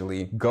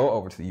actually go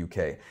over to the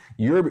UK?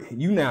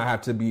 You now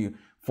have to be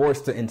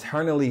forced to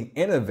internally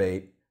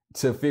innovate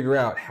to figure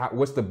out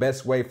what's the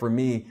best way for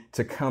me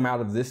to come out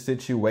of this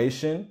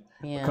situation,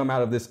 come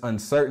out of this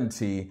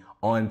uncertainty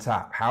on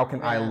top. How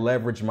can I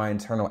leverage my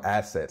internal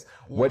assets?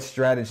 What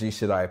strategy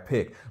should I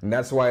pick? And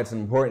that's why it's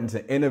important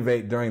to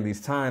innovate during these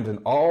times and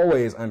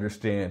always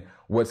understand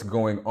what's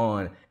going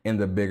on in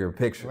the bigger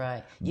picture.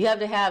 Right. You have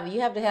to have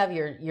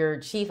your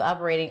chief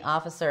operating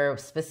officer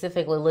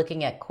specifically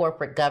looking at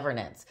corporate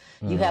governance.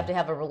 You have to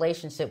have a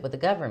relationship with the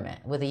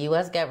government, with the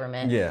U.S.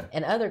 government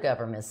and other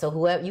governments.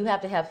 So you have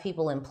to have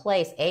people in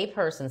place, a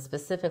person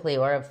specifically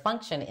or a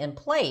function in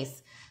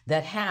place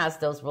that has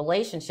those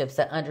relationships,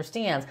 that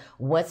understands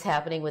what's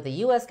happening with the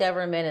U.S.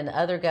 government and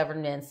other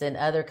governments in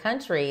other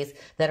countries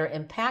that are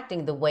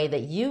impacting the way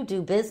that you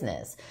do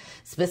business,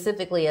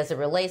 specifically as it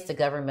relates to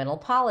governmental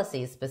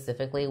policies,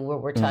 specifically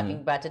we're talking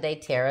about today,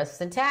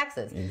 tariffs and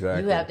taxes.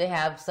 Exactly. You have to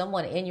have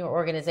someone in your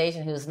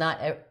organization who's not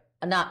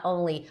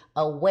only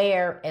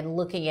aware and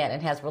looking at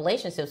and has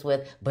relationships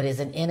with, but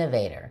is an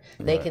innovator.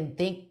 They can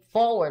think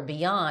forward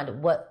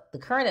beyond what the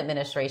current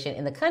administration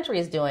in the country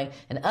is doing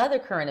and other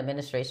current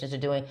administrations are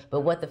doing, but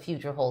what the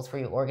future holds for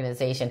your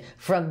organization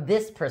from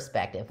this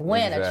perspective.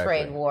 When a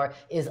trade war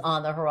is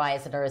on the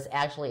horizon or is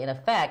actually in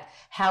effect,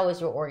 how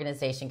is your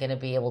organization going to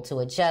be able to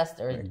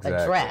adjust or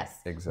address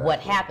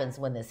what happens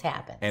when this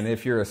happens? And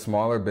if you're a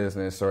smaller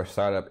business or a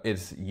startup,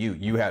 it's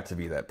you have to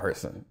be that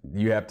person.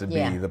 You have to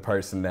be the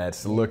person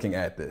that's looking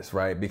at this,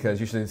 right?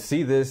 Because you should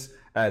see this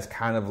as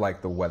kind of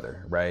like the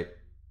weather, right?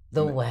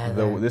 The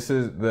weather. This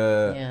is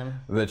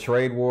the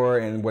trade war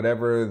and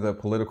whatever the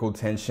political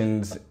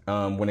tensions,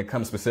 when it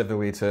comes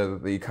specifically to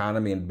the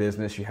economy and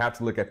business, you have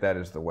to look at that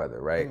as the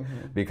weather, right?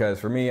 Because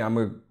for me, I'm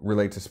going to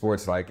relate to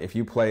sports. Like if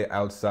you play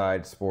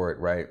outside sport,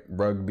 right?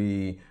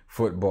 Rugby,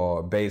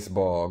 football,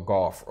 baseball,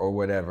 golf, or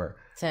whatever.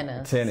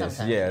 Tennis.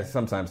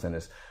 Sometimes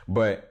tennis.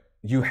 But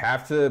you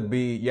have to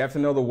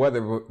know the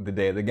weather the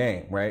day of the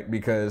game, right?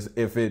 Because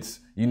if it's,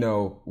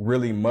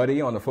 really muddy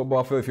on the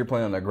football field, if you're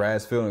playing on a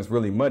grass field and it's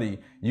really muddy,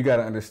 you got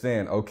to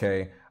understand,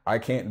 okay, I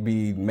can't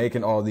be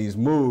making all these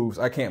moves.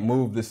 I can't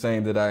move the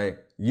same that I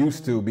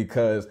used to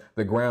because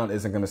the ground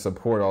isn't going to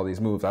support all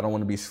these moves. I don't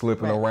want to be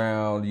slipping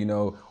around, But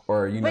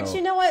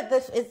you know what?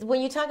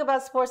 When you talk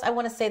about sports, I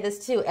want to say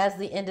this too, as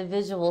the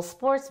individual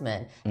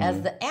sportsman,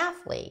 as the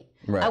athlete.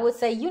 I would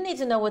say you need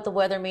to know what the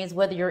weather means,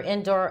 whether you're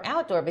indoor or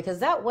outdoor, because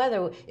that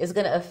weather is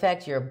going to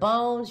affect your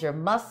bones, your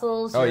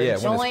muscles, your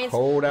joints, when it's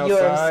cold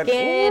outside, your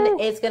skin. Ooh.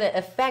 It's going to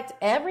affect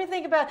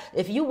everything about.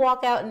 If you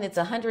walk out and it's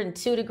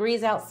 102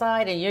 degrees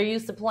outside and you're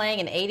used to playing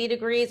in 80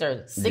 degrees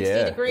or 60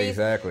 degrees,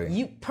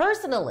 you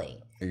personally.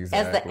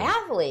 Exactly. As the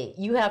athlete,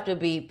 you have to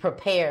be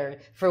prepared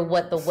for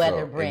what the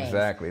weather brings.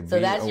 Exactly. So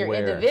that's your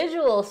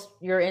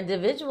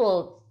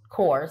individual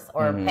course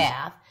or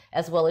path,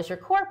 as well as your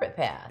corporate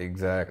path.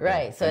 Exactly.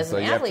 Right. So as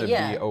an athlete, you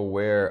have to be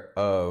aware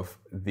of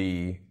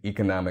the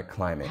economic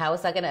climate. How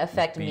is that going to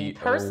affect me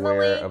personally? Be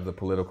aware of the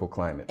political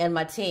climate. And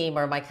my team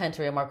or my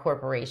country or my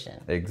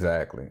corporation.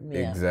 Exactly.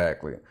 Yeah.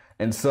 Exactly.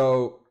 And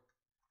so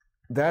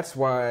that's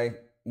why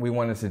we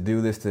wanted to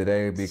do this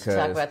today, because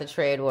talk about the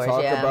trade wars.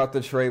 Talk about the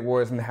trade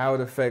wars and how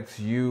it affects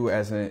you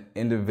as an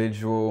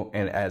individual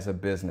and as a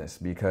business,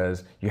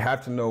 because you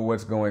have to know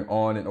what's going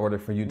on in order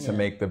for you to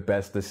make the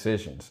best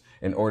decisions,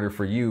 in order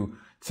for you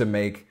to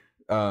make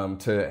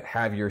to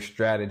have your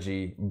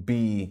strategy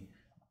be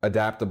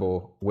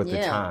adaptable with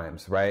the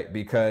times, right?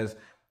 Because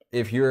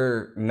if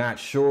you're not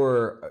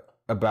sure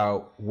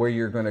about where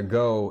you're going to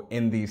go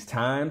in these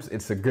times,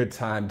 it's a good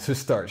time to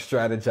start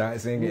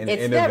strategizing and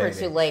innovating. It's never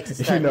too late to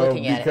start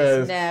looking at it.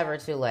 It's never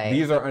too late.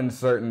 These are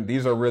uncertain.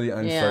 These are really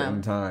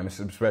uncertain times,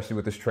 especially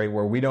with this trade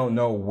war. We don't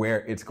know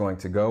where it's going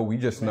to go. We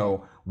just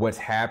know what's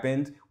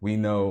happened. We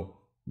know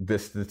the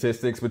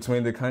statistics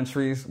between the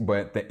countries,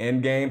 but the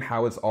end game,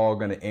 how it's all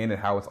going to end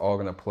and how it's all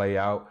going to play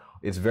out,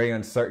 it's very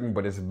uncertain,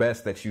 but it's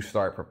best that you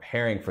start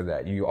preparing for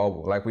that.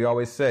 Like we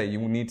always say, you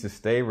need to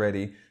stay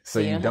ready so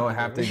you don't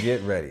have to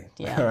get ready.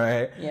 All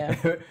right?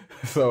 Yeah.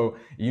 So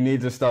you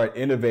need to start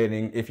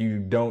innovating. If you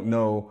don't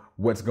know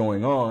what's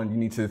going on, you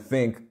need to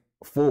think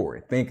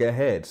forward, think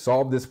ahead,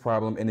 solve this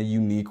problem in a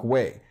unique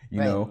way.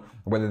 You know,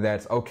 whether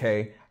that's,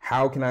 okay,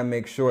 how can I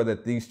make sure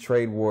that these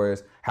trade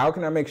wars, how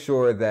can I make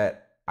sure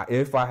that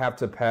if I have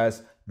to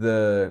pass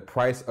the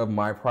price of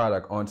my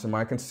product onto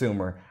my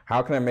consumer,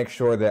 how can I make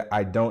sure that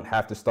I don't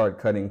have to start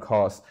cutting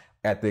costs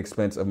at the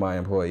expense of my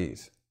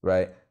employees,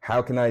 right?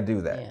 How can I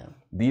do that? Yeah.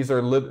 These are,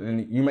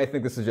 and you may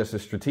think this is just a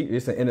strategic,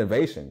 it's an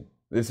innovation.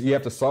 You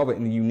have to solve it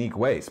in a unique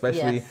way,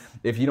 especially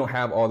if you don't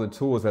have all the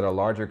tools that a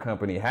larger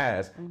company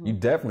has. You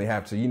definitely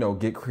have to,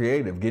 get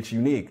creative, get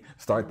unique,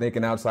 start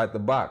thinking outside the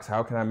box.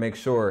 How can I make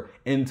sure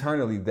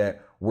internally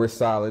that we're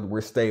solid,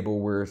 we're stable,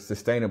 we're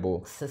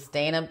sustainable?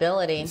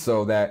 Sustainability.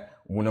 So that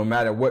no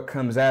matter what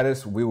comes at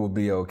us, we will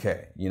be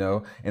okay,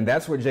 And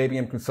that's what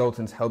JBM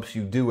Consultants helps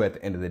you do at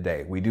the end of the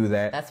day. We do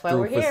that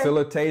through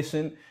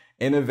facilitation,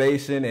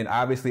 innovation, and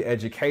obviously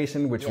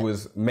education, which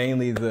was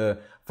mainly the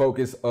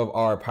focus of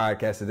our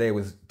podcast today,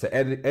 was to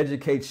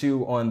educate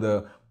you on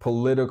the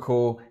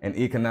political and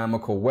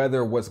economical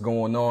weather, what's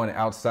going on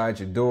outside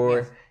your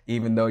door.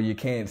 Even though you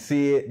can't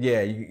see it,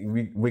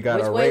 we got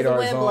our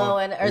radars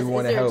on.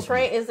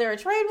 Is there a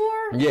trade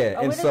war? Yeah,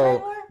 and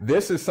so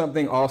this is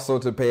something also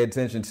to pay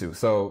attention to.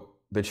 So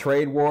the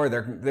trade war,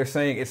 they're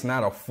saying it's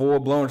not a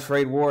full-blown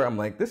trade war. I'm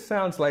like, this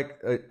sounds like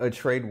a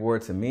trade war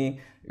to me.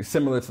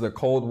 Similar to the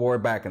Cold War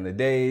back in the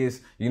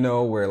days,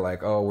 where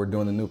like, oh, we're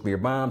doing the nuclear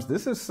bombs.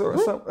 This is sort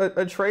of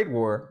a trade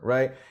war,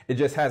 right? It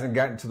just hasn't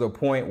gotten to the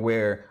point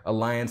where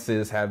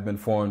alliances have been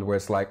formed where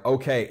it's like,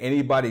 okay,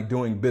 anybody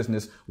doing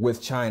business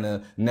with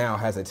China now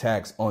has a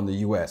tax on the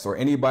U.S. Or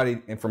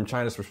anybody, and from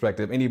China's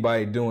perspective,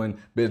 anybody doing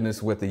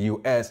business with the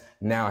U.S.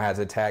 now has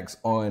a tax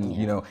on,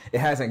 it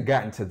hasn't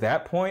gotten to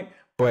that point.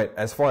 But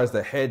as far as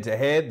the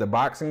head-to-head, the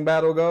boxing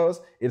battle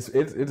goes, it's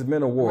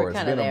been a war.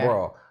 It's been a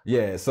brawl.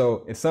 Yeah,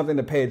 so it's something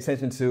to pay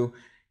attention to.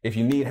 If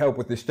you need help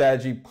with this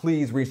strategy,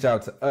 please reach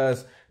out to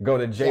us. Go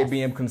to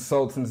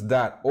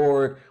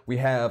jbmconsultants.org. We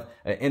have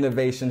an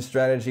innovation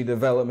strategy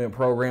development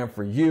program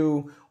for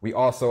you. We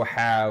also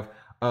have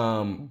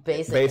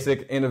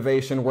basic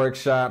innovation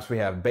workshops. We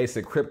have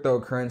basic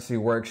cryptocurrency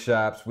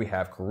workshops. We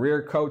have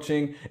career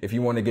coaching. If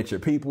you want to get your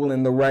people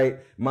in the right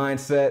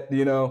mindset,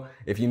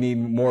 if you need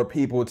more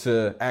people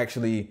to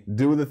actually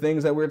do the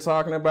things that we're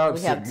talking about.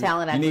 We have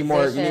talent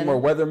acquisition. You need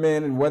more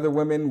weathermen and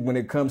weatherwomen when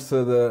it comes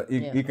to the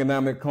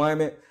economic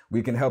climate.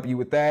 We can help you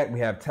with that.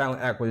 We have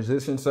talent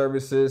acquisition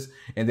services.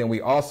 And then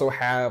we also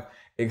have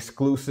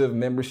exclusive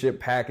membership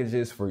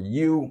packages for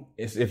you.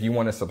 If you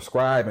want to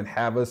subscribe and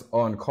have us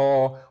on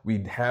call,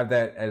 we have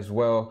that as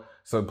well.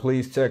 So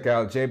please check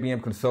out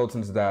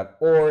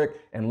jbmconsultants.org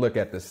and look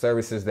at the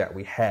services that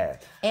we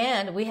have.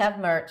 And we have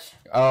merch.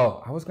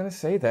 Oh, I was going to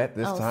say that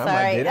this time. Sorry.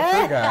 I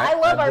didn't forget. I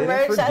love our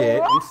merch. I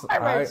love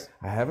our merch.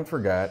 I haven't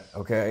forgot.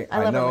 Okay.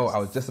 I know. I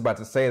was just about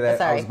to say that.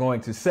 I was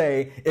going to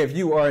say, if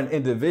you are an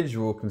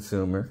individual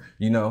consumer,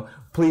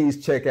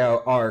 please check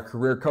out our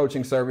career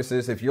coaching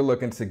services. If you're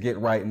looking to get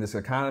right in this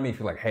economy, if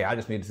you're like, hey, I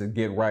just need to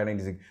get right, I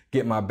need to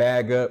get my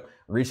bag up,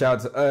 reach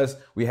out to us.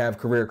 We have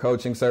career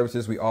coaching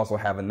services. We also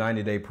have a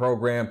 90-day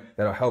program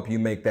that'll help you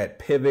make that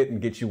pivot and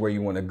get you where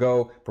you want to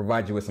go,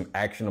 provide you with some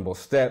actionable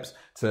steps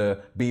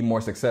to be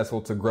more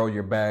successful, to grow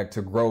your bag,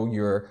 to grow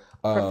your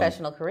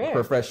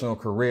professional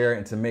career,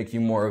 and to make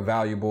you more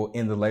valuable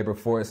in the labor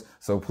force.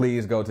 So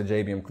please go to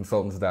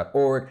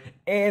jbmconsultants.org.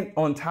 And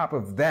on top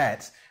of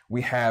that,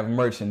 we have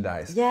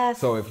merchandise. Yes.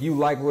 So if you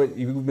like what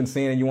you've been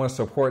seeing and you want to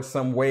support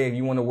some way, and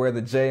you want to wear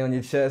the J on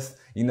your chest,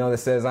 that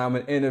says I'm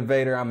an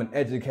innovator, I'm an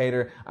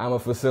educator, I'm a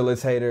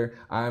facilitator,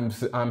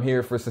 I'm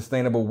here for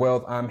sustainable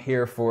wealth, I'm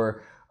here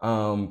for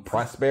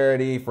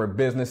prosperity, for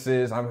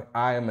businesses,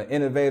 I am an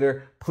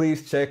innovator.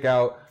 Please check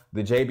out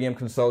the JBM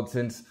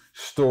Consultants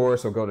store.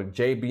 So go to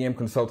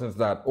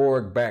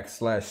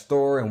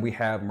jbmconsultants.org/store, and we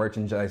have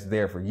merchandise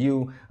there for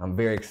you. I'm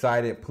very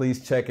excited.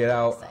 Please check it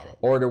out.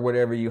 Order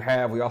whatever you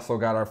have. We also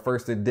got our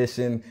first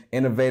edition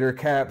innovator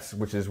caps,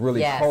 which is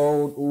really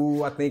cold.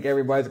 Ooh, I think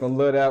everybody's gonna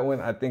love that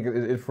one. I think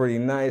it's pretty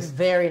nice.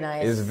 Very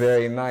nice. It's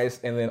very nice.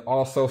 And then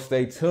also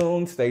stay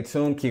tuned.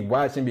 Keep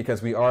watching,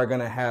 because we are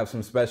gonna have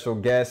some special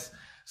guests.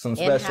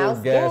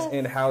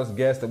 In-house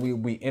guests that we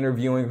will be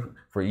interviewing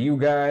for you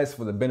guys,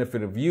 for the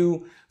benefit of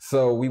you.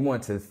 So we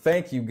want to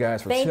thank you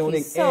guys for tuning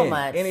in. So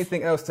much.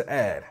 Anything else to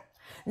add?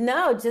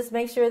 No, just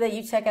make sure that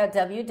you check out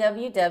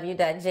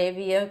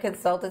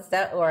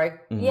www.jbmconsultants.org.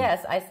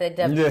 Yes, I said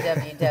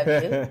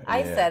www.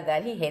 I said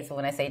that. He hates it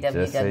when I say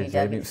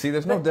www. See,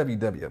 there's no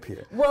www up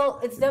here. Well,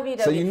 it's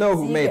www. So you know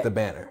who made the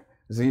banner.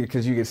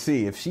 Because you can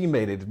see, if she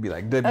made it, it'd be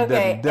like www,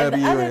 okay. And the other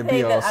and it'd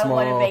be all small.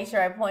 I want to make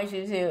sure I point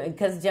you to,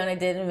 because Jonah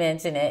didn't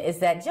mention it, is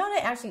that Jonah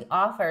actually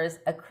offers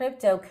a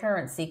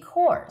cryptocurrency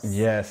course.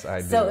 Yes, I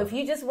do. So if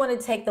you just want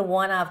to take the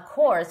one-off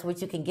course,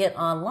 which you can get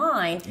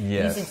online,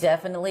 you should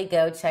definitely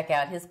go check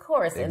out his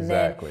course.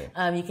 Exactly.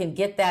 And then you can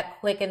get that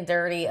quick and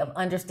dirty of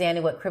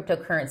understanding what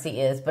cryptocurrency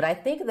is. But I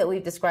think that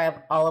we've described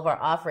all of our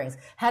offerings.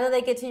 How do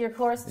they get to your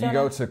course, Jonah? You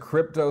go to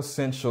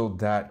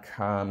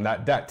cryptocential.com,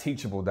 not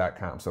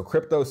 .teachable.com. So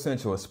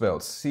CryptoCential is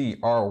spelled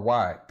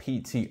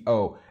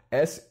CryptoSential.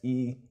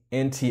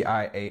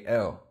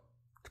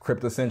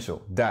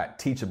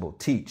 CryptoCential.teachable,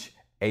 teach,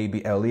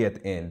 ABLE at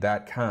the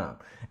end.com.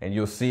 And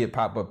you'll see it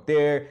pop up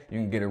there. You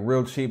can get it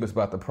real cheap. It's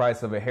about the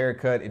price of a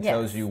haircut. It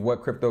tells you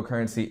what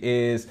cryptocurrency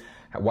is,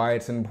 why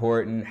it's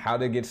important, how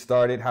to get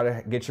started, how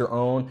to get your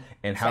own,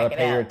 and how to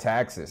pay your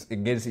taxes.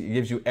 It gives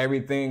you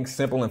everything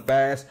simple and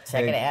fast.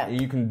 Check it out.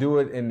 You can do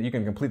it, and you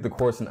can complete the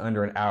course in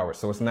under an hour.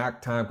 So it's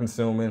not time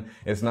consuming.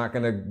 It's not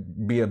going to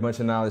be a bunch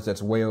of knowledge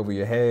that's way over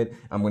your head.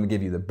 I'm going to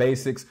give you the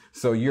basics,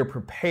 so you're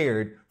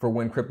prepared for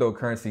when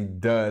cryptocurrency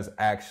does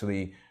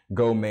actually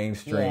go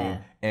mainstream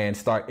and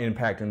start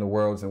impacting the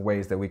world in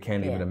ways that we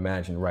can't even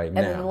imagine right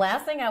now. And the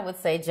last thing I would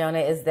say, Jonah,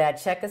 is that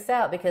check us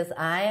out, because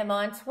I am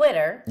on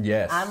Twitter.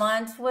 Yes. I'm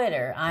on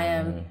Twitter. I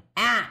am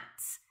at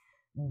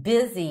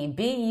busy,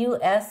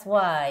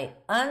 BUSY_EDB.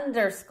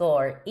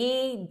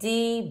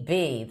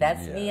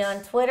 That's me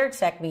on Twitter.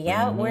 Check me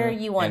out. Where are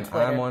you on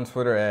Twitter? I'm on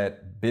Twitter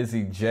at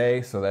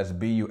BusyJ, so that's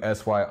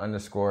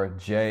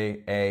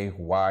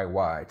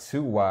BUSY_JAYY.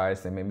 2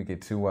 Y's. They made me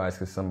get 2 Y's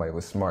because somebody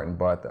was smart and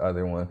bought the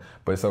other one,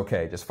 but it's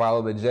okay. Just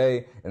follow the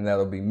J, and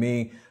that'll be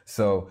me.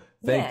 So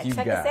thank you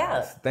check guys. Us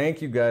out.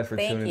 Thank you guys for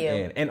tuning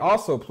in. And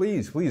also,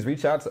 please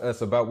reach out to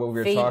us about what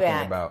we're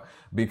talking about,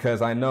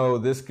 because I know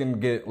this can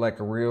get like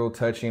a real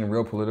touchy and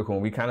real political,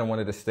 and we kind of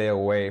wanted to stay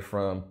away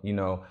from,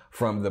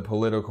 from the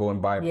political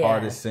and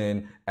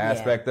bipartisan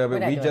aspect of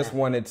it. We just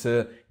wanted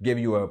to give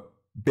you a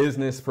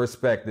business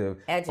perspective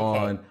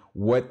on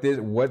what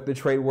the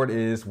trade war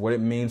is, what it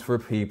means for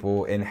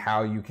people, and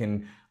how you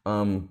can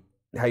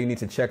how you need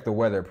to check the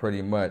weather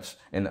pretty much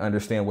and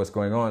understand what's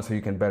going on, so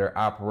you can better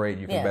operate,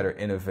 you can better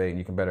innovate, and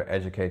you can better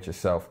educate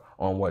yourself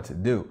on what to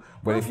do.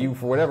 But if you,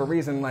 for whatever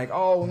reason, like,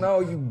 oh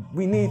no,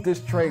 we need this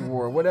trade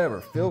war,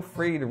 whatever, feel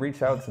free to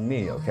reach out to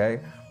me,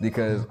 okay?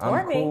 Because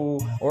I'm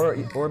cool,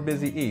 or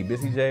Busy E,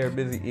 Busy J or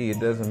Busy E,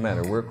 it doesn't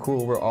matter. We're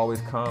cool, we're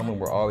always calm, and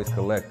we're always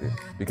collected.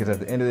 Because at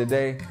the end of the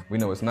day, we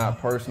know it's not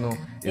personal,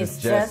 it's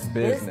just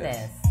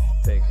business.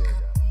 Take care.